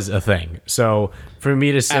was a thing. So for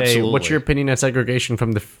me to say, Absolutely. What's your opinion on segregation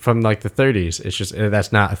from the 30s? It's just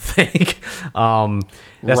that's not a thing.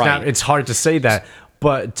 Not. It's hard to say that.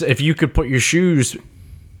 But if you could put your shoes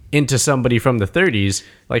into somebody from the 30s,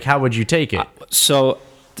 like, how would you take it? So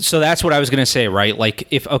that's what I was gonna say, right? Like,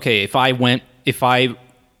 if I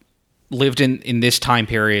lived in this time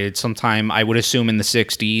period, sometime I would assume in the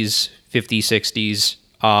 60s, 50s,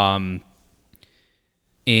 60s.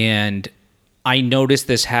 And I noticed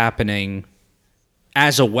this happening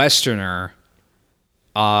as a Westerner.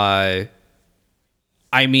 I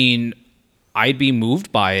mean, I'd be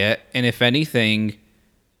moved by it. And if anything,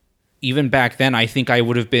 even back then, I think I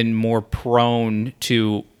would have been more prone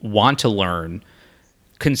to want to learn,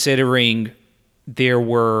 considering there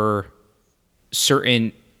were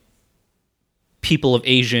certain people of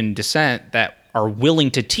Asian descent that are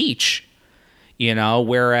willing to teach,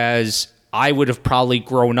 whereas I would have probably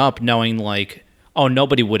grown up knowing, like, oh,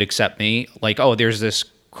 nobody would accept me. Like, oh, there's this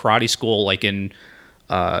karate school like in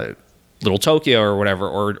Little Tokyo or whatever,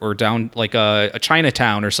 or down like a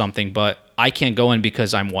Chinatown or something, but I can't go in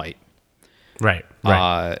because I'm white. Right.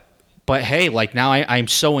 But hey, like, now I'm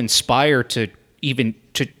so inspired to even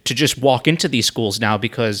to just walk into these schools now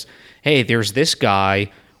because, hey, there's this guy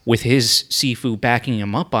with his Sifu backing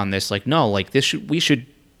him up on this. Like, no, like, we should.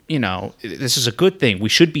 This is a good thing. We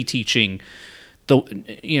should be teaching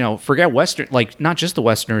forget Western, like, not just the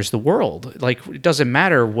Westerners, the world. Like, it doesn't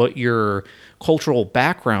matter what your cultural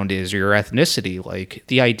background is or your ethnicity. Like,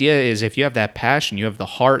 the idea is if you have that passion, you have the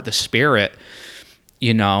heart, the spirit,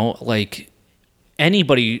 like,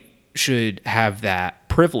 anybody should have that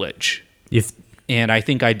privilege. And I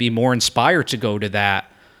think I'd be more inspired to go to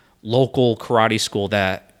that local karate school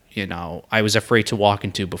that, I was afraid to walk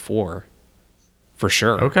into before. For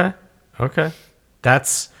sure. Okay.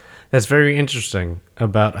 That's very interesting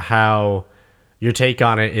about how your take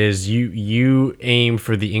on it is you aim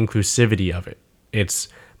for the inclusivity of it. It's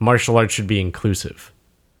martial arts should be inclusive.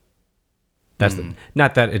 That's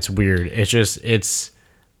not that it's weird. It's just it's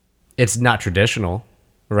not traditional,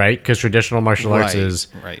 right? Because traditional martial arts is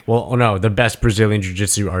well, no, the best Brazilian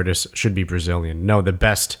jiu-jitsu artist should be Brazilian. No, the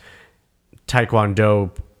best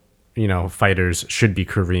Taekwondo fighters should be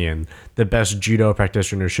Korean. The best judo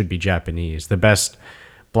practitioners should be Japanese. The best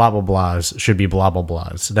blah blah blahs should be blah blah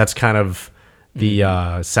blahs. That's kind of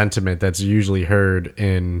the sentiment that's usually heard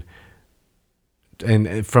in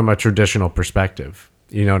from a traditional perspective.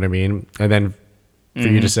 You know what I mean? And then for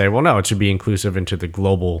you to say, well, no, it should be inclusive into the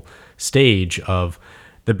global stage of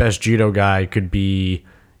the best judo guy could be,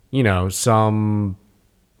 some,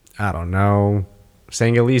 I don't know,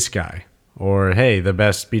 Senegalese guy. or hey, the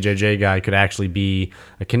best BJJ guy could actually be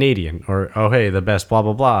a Canadian, or oh hey, the best blah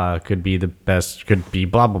blah blah could be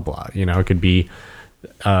blah blah blah. You know, it could be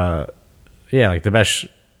like the best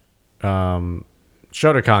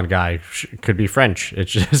Shotokan guy could be French. Well,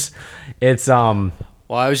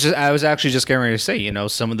 I was actually just getting ready to say, you know,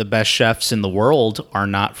 some of the best chefs in the world are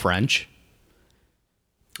not French.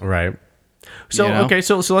 Right. So, You know? okay,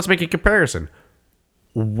 so let's make a comparison.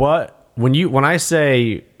 When I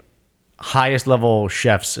say highest level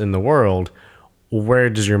chefs in the world, where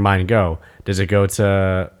does your mind go? Does it go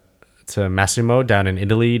to Massimo down in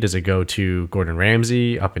Italy? Does it go to Gordon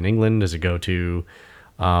Ramsay up in England? Does it go to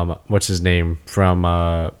what's his name from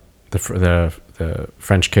the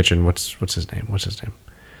French Kitchen? What's his name?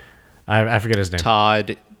 I forget his name.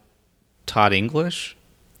 Todd English?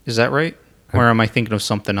 Is that right? Or am I thinking of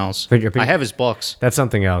something else? I have his books. That's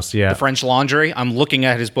something else. Yeah. The French Laundry. I'm looking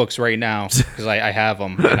at his books right now because I have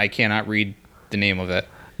them and I cannot read the name of it.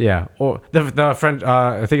 Yeah. Or the French.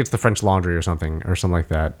 I think it's the French Laundry or something like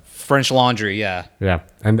that. French Laundry. Yeah. Yeah.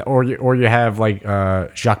 And or you have like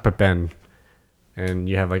Jacques Pepin, and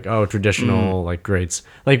you have like traditional like greats.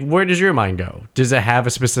 Like, where does your mind go? Does it have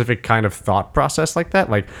a specific kind of thought process like that?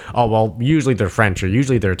 Like, oh well, usually they're French, or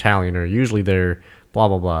usually they're Italian, or usually they're blah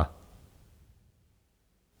blah blah.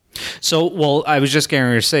 So, well, I was just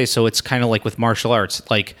going to say, so it's kind of like with martial arts.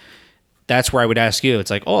 Like, that's where I would ask you.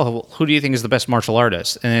 It's like, oh, well, who do you think is the best martial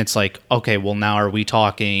artist? And it's like, okay, well, now are we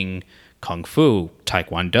talking kung fu,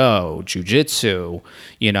 taekwondo, jujitsu?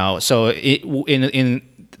 You know, so in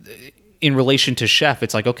relation to chef,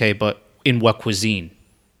 it's like, okay, but in what cuisine?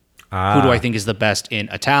 Who do I think is the best in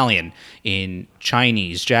Italian, in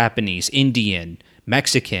Chinese, Japanese, Indian,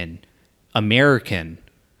 Mexican, American?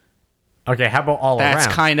 Okay, how about all around? That's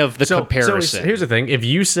kind of the comparison. So here's the thing: if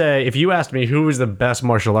you asked me who is the best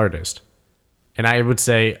martial artist, and I would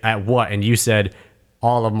say at what, and you said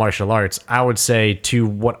all of martial arts, I would say to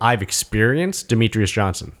what I've experienced, Demetrius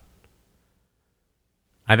Johnson.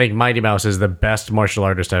 I think Mighty Mouse is the best martial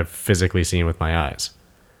artist I've physically seen with my eyes.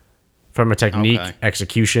 From a technique,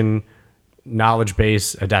 execution, knowledge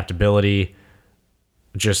base, adaptability,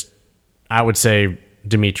 I would say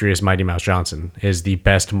Demetrius Mighty Mouse Johnson is the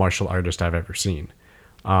best martial artist I've ever seen.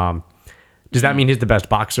 Does that mean he's the best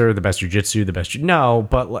boxer, the best jiu-jitsu, the best... No,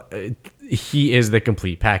 but he is the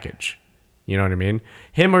complete package. You know what I mean?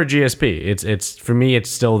 Him or GSP. It's for me, it's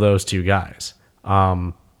still those two guys.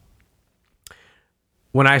 When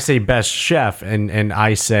I say best chef and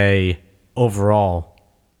I say overall,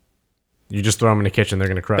 you just throw them in the kitchen, they're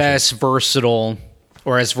going to crush it. Best versatile,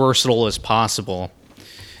 or as versatile as possible.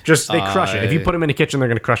 They crush it. If you put them in the kitchen, they're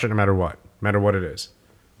going to crush it no matter what. No matter what it is.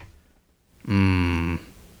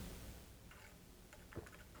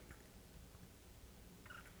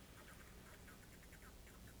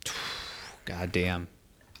 God damn.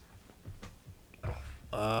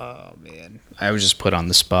 Oh, man. I was just put on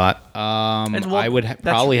the spot. I would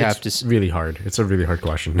probably have to... It's really hard. It's a really hard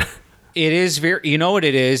question. It is very... You know what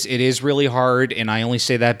it is? It is really hard, and I only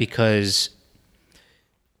say that because...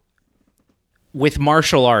 With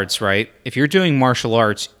martial arts, right? If you're doing martial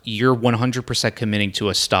arts, you're 100% committing to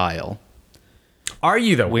a style. Are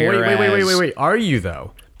you, though? Wait. Are you,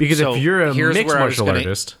 though? Because if you're a mixed martial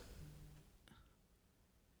artist...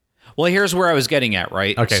 Well, here's where I was getting at,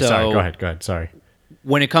 right? Okay, sorry. Go ahead. Sorry.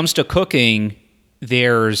 When it comes to cooking,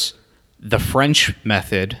 there's the French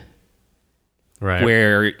method, right,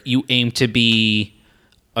 where you aim to be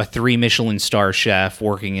a 3 Michelin star chef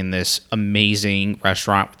working in this amazing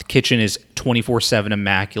restaurant. The kitchen is 24/7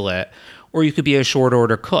 immaculate. Or you could be a short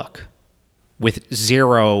order cook with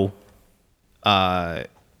zero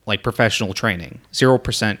professional training,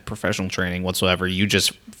 0% professional training whatsoever. You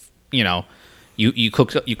just, you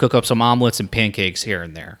cook up some omelets and pancakes here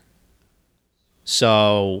and there.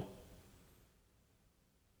 So,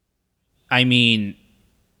 I mean,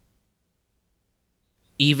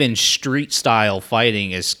 even street style fighting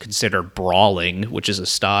is considered brawling, which is a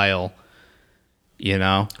style,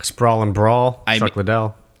 Sprawl and brawl, Chuck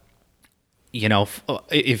Liddell.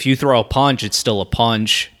 If you throw a punch, it's still a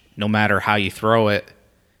punch, no matter how you throw it.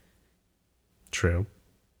 True.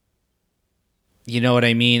 You know what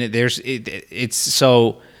I mean? It's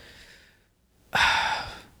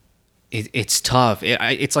tough.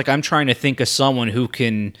 It's like I'm trying to think of someone who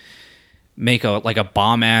can make a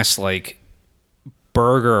bomb ass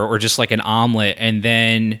burger or just like an omelet, and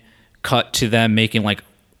then cut to them making like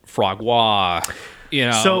frog gras,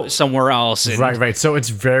 somewhere else. Right. So it's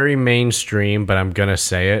very mainstream, but I'm gonna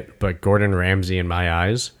say it. But Gordon Ramsay, in my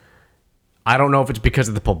eyes, I don't know if it's because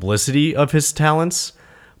of the publicity of his talents,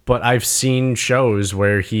 but I've seen shows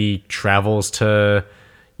where he travels to,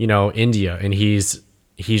 India, and he's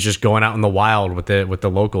just going out in the wild with the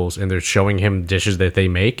locals, and they're showing him dishes that they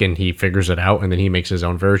make, and he figures it out, and then he makes his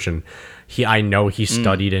own version. I know he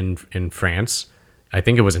studied in France. I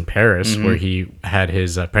think it was in Paris where he had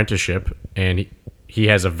his apprenticeship, and he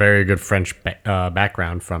has a very good French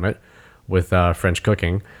background from it with French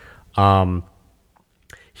cooking.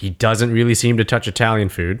 He doesn't really seem to touch Italian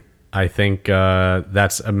food. I think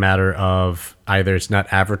that's a matter of either it's not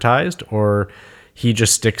advertised or he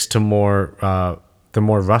just sticks to the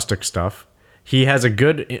more rustic stuff. He has a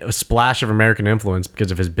good splash of American influence because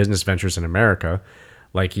of his business ventures in America.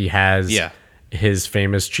 Like he has his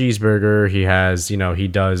famous cheeseburger. He has, he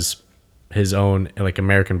does his own like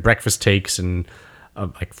American breakfast takes and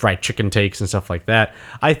like fried chicken takes and stuff like that.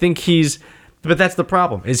 I think but that's the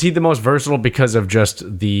problem. Is he the most versatile because of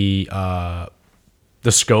just the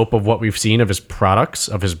scope of what we've seen of his products,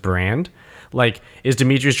 of his brand? Like, is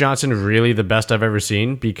Demetrius Johnson really the best I've ever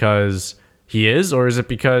seen because he is, or is it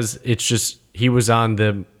because it's just he was on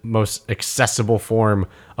the most accessible form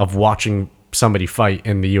of watching somebody fight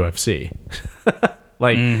in the UFC?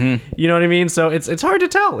 Like, you know what I mean? So it's hard to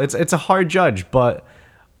tell. It's a hard judge, but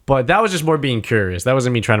that was just more being curious. That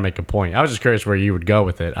wasn't me trying to make a point. I was just curious where you would go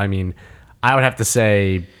with it. I mean, I would have to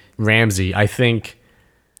say Ramsay. I think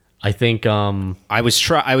I was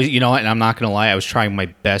you know what, and I'm not gonna lie, I was trying my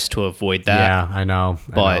best to avoid that. Yeah, I know.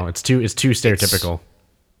 It's too stereotypical.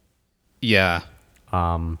 Yeah.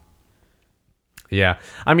 Yeah.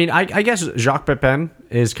 I mean, I guess Jacques Pepin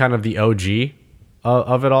is kind of the OG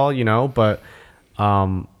of it all, but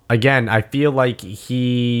again, I feel like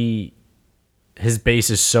his base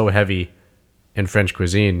is so heavy in French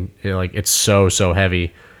cuisine. It's so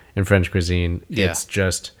heavy in French cuisine. Yeah. It's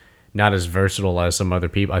just not as versatile as some other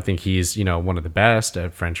people. I think he's, one of the best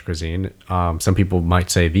at French cuisine. Some people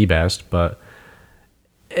might say the best, but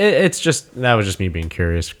that was just me being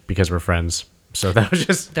curious because we're friends. So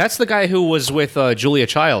that's the guy who was with Julia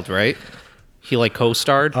Child, right? He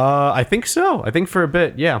co-starred? I think so. I think for a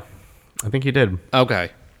bit. Yeah. I think he did.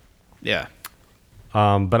 Okay. Yeah.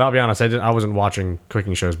 But I'll be honest, I wasn't watching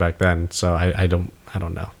cooking shows back then, so I don't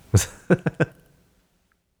know.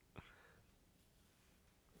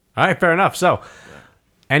 All right, fair enough. So,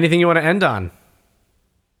 anything you want to end on?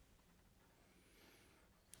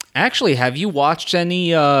 Actually, have you watched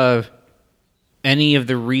any of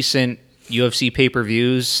the recent UFC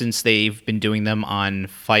pay-per-views since they've been doing them on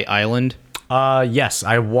Fight Island? Yes,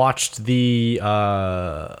 I watched the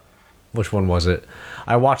which one was it?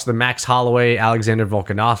 I watched the Max Holloway Alexander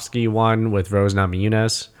Volkanovski one with Rose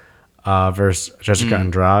Namajunas versus Jessica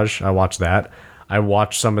Andrade. I watched that. I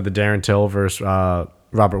watched some of the Darren Till versus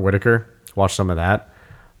Robert Whittaker. Watched some of that.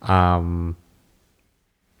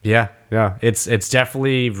 Yeah. It's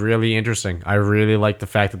definitely really interesting. I really like the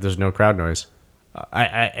fact that there's no crowd noise.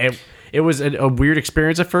 It was a weird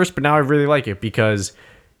experience at first, but now I really like it because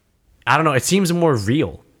I don't know. It seems more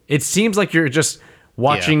real. It seems like you're just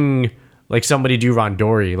watching like somebody do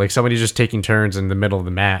randori, like somebody just taking turns in the middle of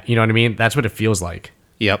the mat. You know what I mean? That's what it feels like.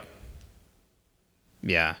 Yep.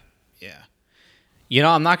 Yeah.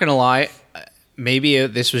 I'm not gonna lie. Maybe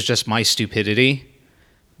this was just my stupidity,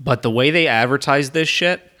 but the way they advertised this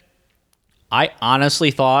shit, I honestly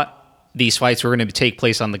thought these fights were going to take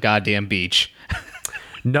place on the goddamn beach.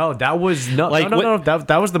 No, that was no.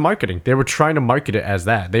 That was the marketing. They were trying to market it as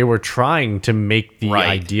that. They were trying to make the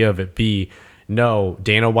idea of it be, no,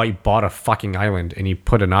 Dana White bought a fucking island and he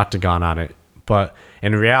put an octagon on it. But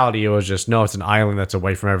in reality, it was just, no, it's an island that's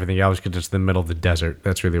away from everything else because it's the middle of the desert.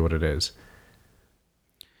 That's really what it is.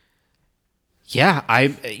 Yeah,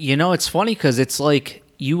 it's funny because it's like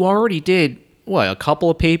you already did, a couple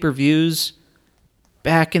of pay-per-views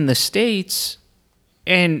back in the States,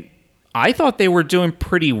 and I thought they were doing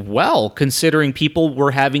pretty well considering people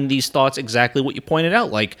were having these thoughts exactly what you pointed out.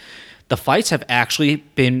 Like, the fights have actually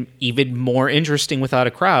been even more interesting without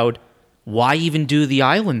a crowd. Why even do the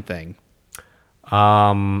island thing?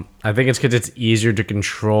 I think it's because it's easier to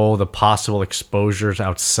control the possible exposures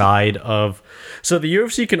outside of... So the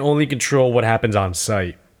UFC can only control what happens on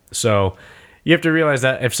site. So you have to realize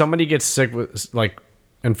that if somebody gets sick with,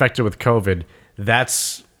 infected with COVID,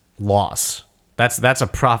 that's loss. That's a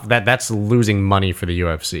profit. That's losing money for the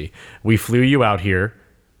UFC. We flew you out here.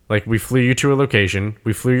 We flew you to a location.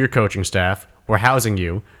 We flew your coaching staff. We're housing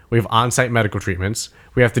you. We have on-site medical treatments.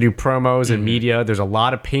 We have to do promos and media. There's a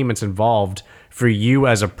lot of payments involved for you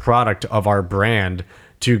as a product of our brand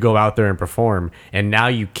to go out there and perform. And now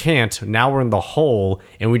you can't. Now we're in the hole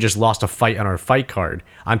and we just lost a fight on our fight card.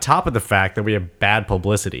 On top of the fact that we have bad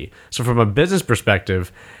publicity. So from a business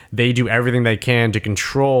perspective, they do everything they can to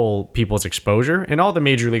control people's exposure. And all the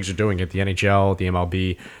major leagues are doing it. The NHL, the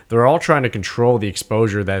MLB, they're all trying to control the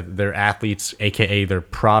exposure that their athletes, aka their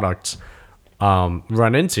products,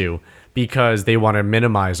 run into, because they want to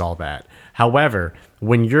minimize all that. However,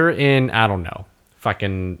 when you're in, I don't know,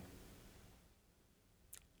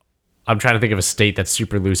 I'm trying to think of a state that's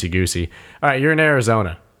super loosey-goosey. All right, you're in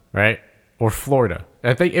Arizona, right? Or Florida.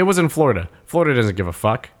 I think it was in Florida. Florida doesn't give a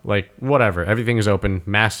fuck. Like, whatever. Everything is open.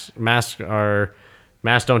 Masks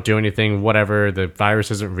don't do anything. Whatever. The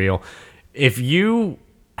virus isn't real. If you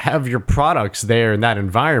have your products there in that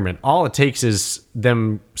environment, all it takes is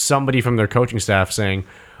somebody from their coaching staff saying,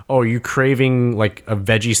 oh, are you craving like a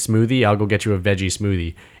veggie smoothie? I'll go get you a veggie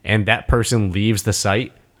smoothie. And that person leaves the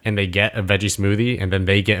site and they get a veggie smoothie and then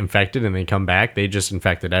they get infected and they come back. They just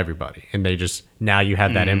infected everybody. And now you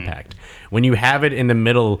have that impact. When you have it in the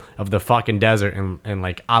middle of the fucking desert in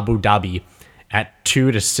like Abu Dhabi at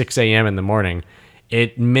 2 to 6 a.m. in the morning,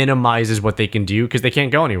 it minimizes what they can do because they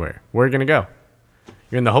can't go anywhere. Where are you going to go?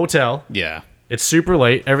 You're in the hotel. Yeah. It's super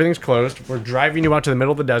late. Everything's closed. We're driving you out to the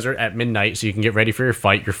middle of the desert at midnight so you can get ready for your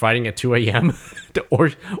fight. You're fighting at 2 a.m.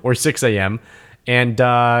 or 6 a.m. And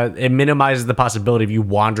it minimizes the possibility of you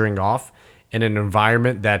wandering off in an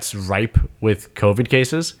environment that's ripe with COVID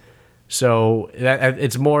cases. So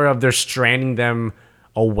it's more of they're stranding them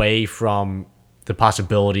away from the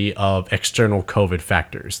possibility of external COVID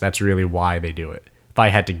factors. That's really why they do it. If I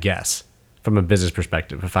had to guess, from a business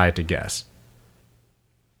perspective, Because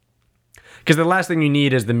the last thing you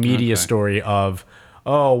need is the media story of,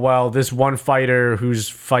 oh, well, this one fighter whose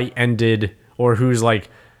fight ended or who's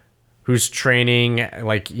training,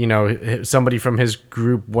 like, you know, somebody from his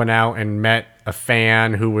group went out and met a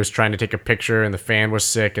fan who was trying to take a picture and the fan was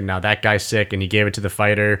sick and now that guy's sick and he gave it to the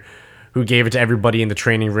fighter who gave it to everybody in the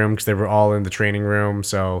training room because they were all in the training room.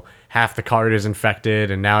 So half the card is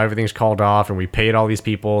infected and now everything's called off and we paid all these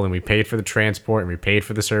people and we paid for the transport and we paid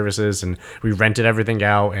for the services and we rented everything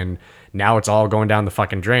out and now it's all going down the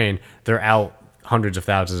fucking drain. They're out hundreds of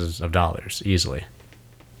thousands of dollars easily.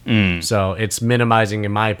 So it's minimizing,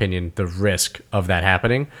 in my opinion, the risk of that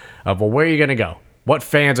happening. Well, where are you going to go? What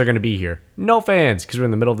fans are going to be here? No fans, because we're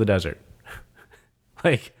in the middle of the desert.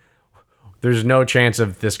 Like, there's no chance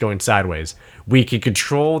of this going sideways. We can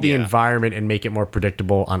control the environment and make it more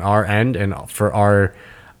predictable on our end and for our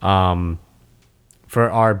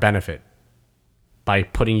benefit by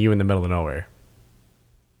putting you in the middle of nowhere.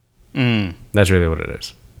 That's really what it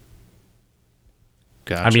is.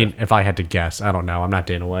 Gotcha. I mean, if I had to guess, I don't know. I'm not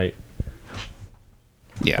Dana White.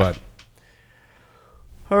 Yeah. But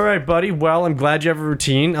all right, buddy. Well, I'm glad you have a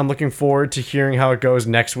routine. I'm looking forward to hearing how it goes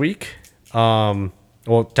next week. Well,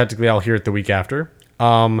 technically, I'll hear it the week after.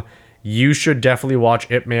 You should definitely watch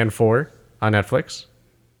Ip Man 4 on Netflix.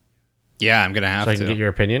 Yeah, I'm gonna have so I can get your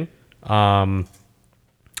opinion on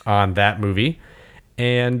that movie.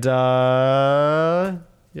 And yeah,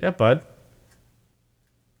 bud.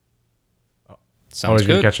 Sounds Always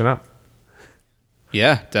good good. catching up.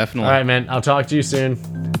 Yeah, definitely. All right, man. I'll talk to you soon.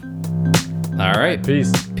 All right.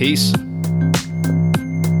 Peace. Peace.